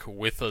him back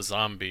with a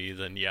zombie,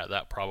 then yeah,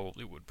 that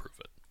probably would prove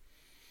it.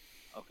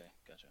 Okay,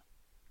 gotcha.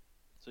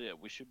 So yeah,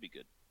 we should be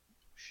good.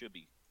 Should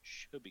be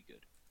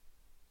good.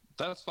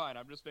 That's fine.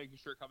 I'm just making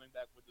sure coming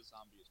back with the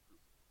zombie is proof.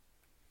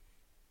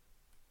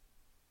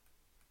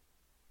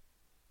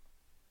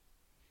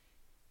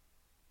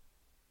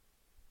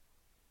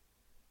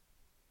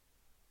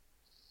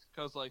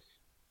 Because, like,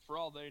 for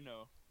all they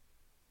know,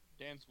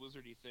 Dan's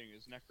wizardy thing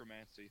is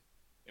necromancy,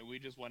 and we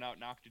just went out,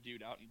 knocked a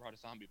dude out, and brought a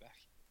zombie back.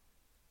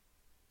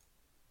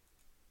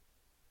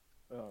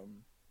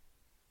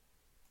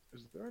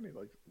 Is there any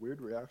like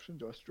weird reaction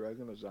to us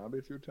dragging a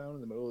zombie through town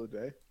in the middle of the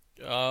day?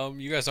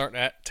 You guys aren't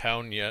at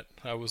town yet.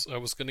 I was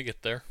gonna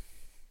get there.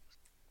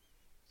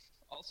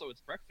 Also,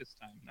 it's breakfast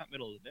time, not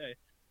middle of the day.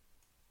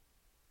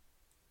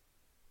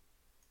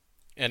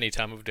 Any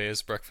time of day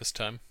is breakfast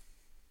time.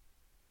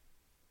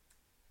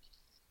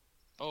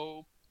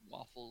 Oh,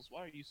 waffles,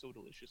 why are you so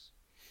delicious?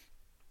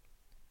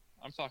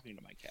 I'm talking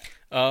to my cat.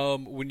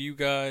 When you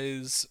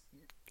guys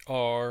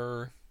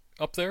are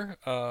up there,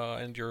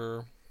 and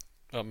you're,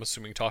 I'm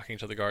assuming, talking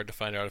to the guard to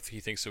find out if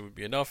he thinks it would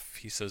be enough.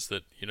 He says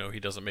that, he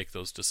doesn't make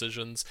those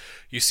decisions.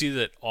 You see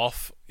that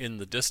off in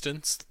the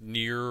distance,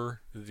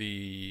 near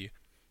the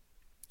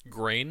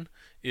grain,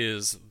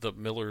 is the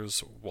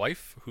miller's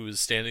wife, who is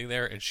standing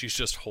there, and she's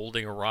just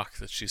holding a rock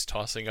that she's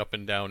tossing up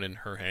and down in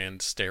her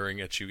hand,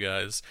 staring at you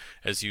guys,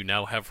 as you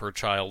now have her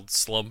child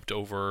slumped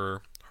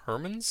over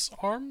Herman's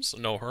arms?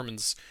 No,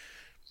 Herman's...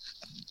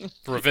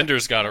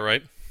 Ravinder's got it,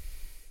 right?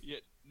 Yeah,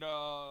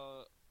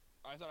 no,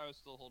 I thought I was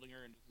still holding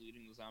her and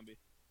leading the zombie.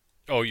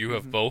 Oh, you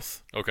have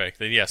both? Okay,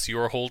 then yes, you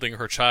are holding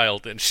her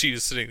child, and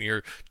she's sitting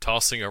here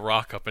tossing a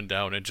rock up and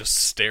down and just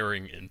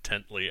staring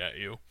intently at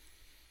you.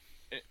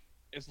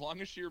 As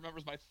long as she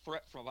remembers my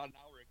threat from about an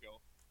hour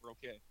ago, we're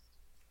okay.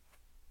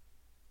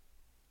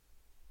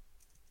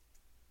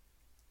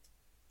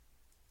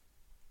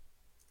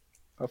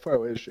 How far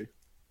away is she?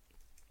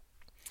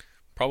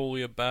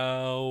 Probably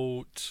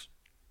about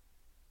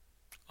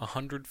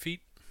 100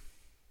 feet.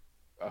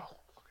 Oh,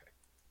 okay.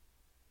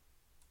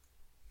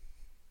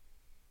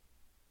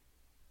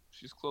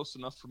 She's close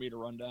enough for me to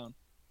run down.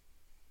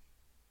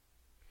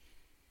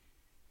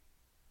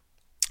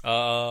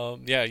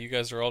 Yeah, you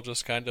guys are all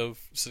just kind of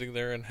sitting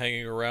there and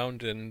hanging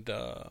around, and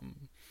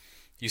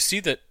you see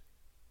that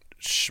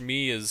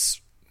Shmi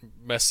is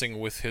messing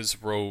with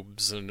his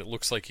robes, and it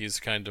looks like he's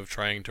kind of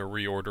trying to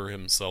reorder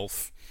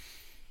himself.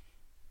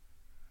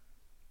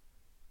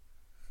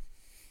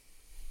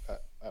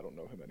 I don't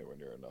know him anywhere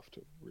near enough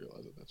to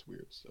realize that that's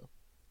weird, so...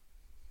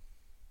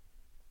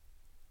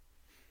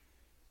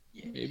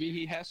 Yeah. Maybe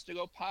he has to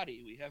go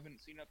potty. We haven't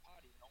seen a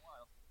potty in a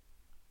while.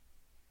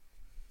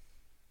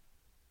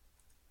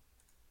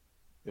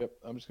 Yep,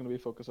 I'm just going to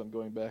be focused on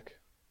going back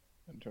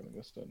and turning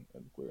this in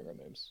and clearing our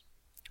names.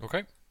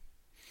 Okay.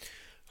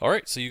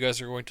 Alright, so you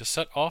guys are going to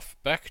set off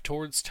back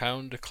towards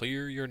town to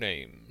clear your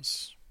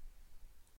names.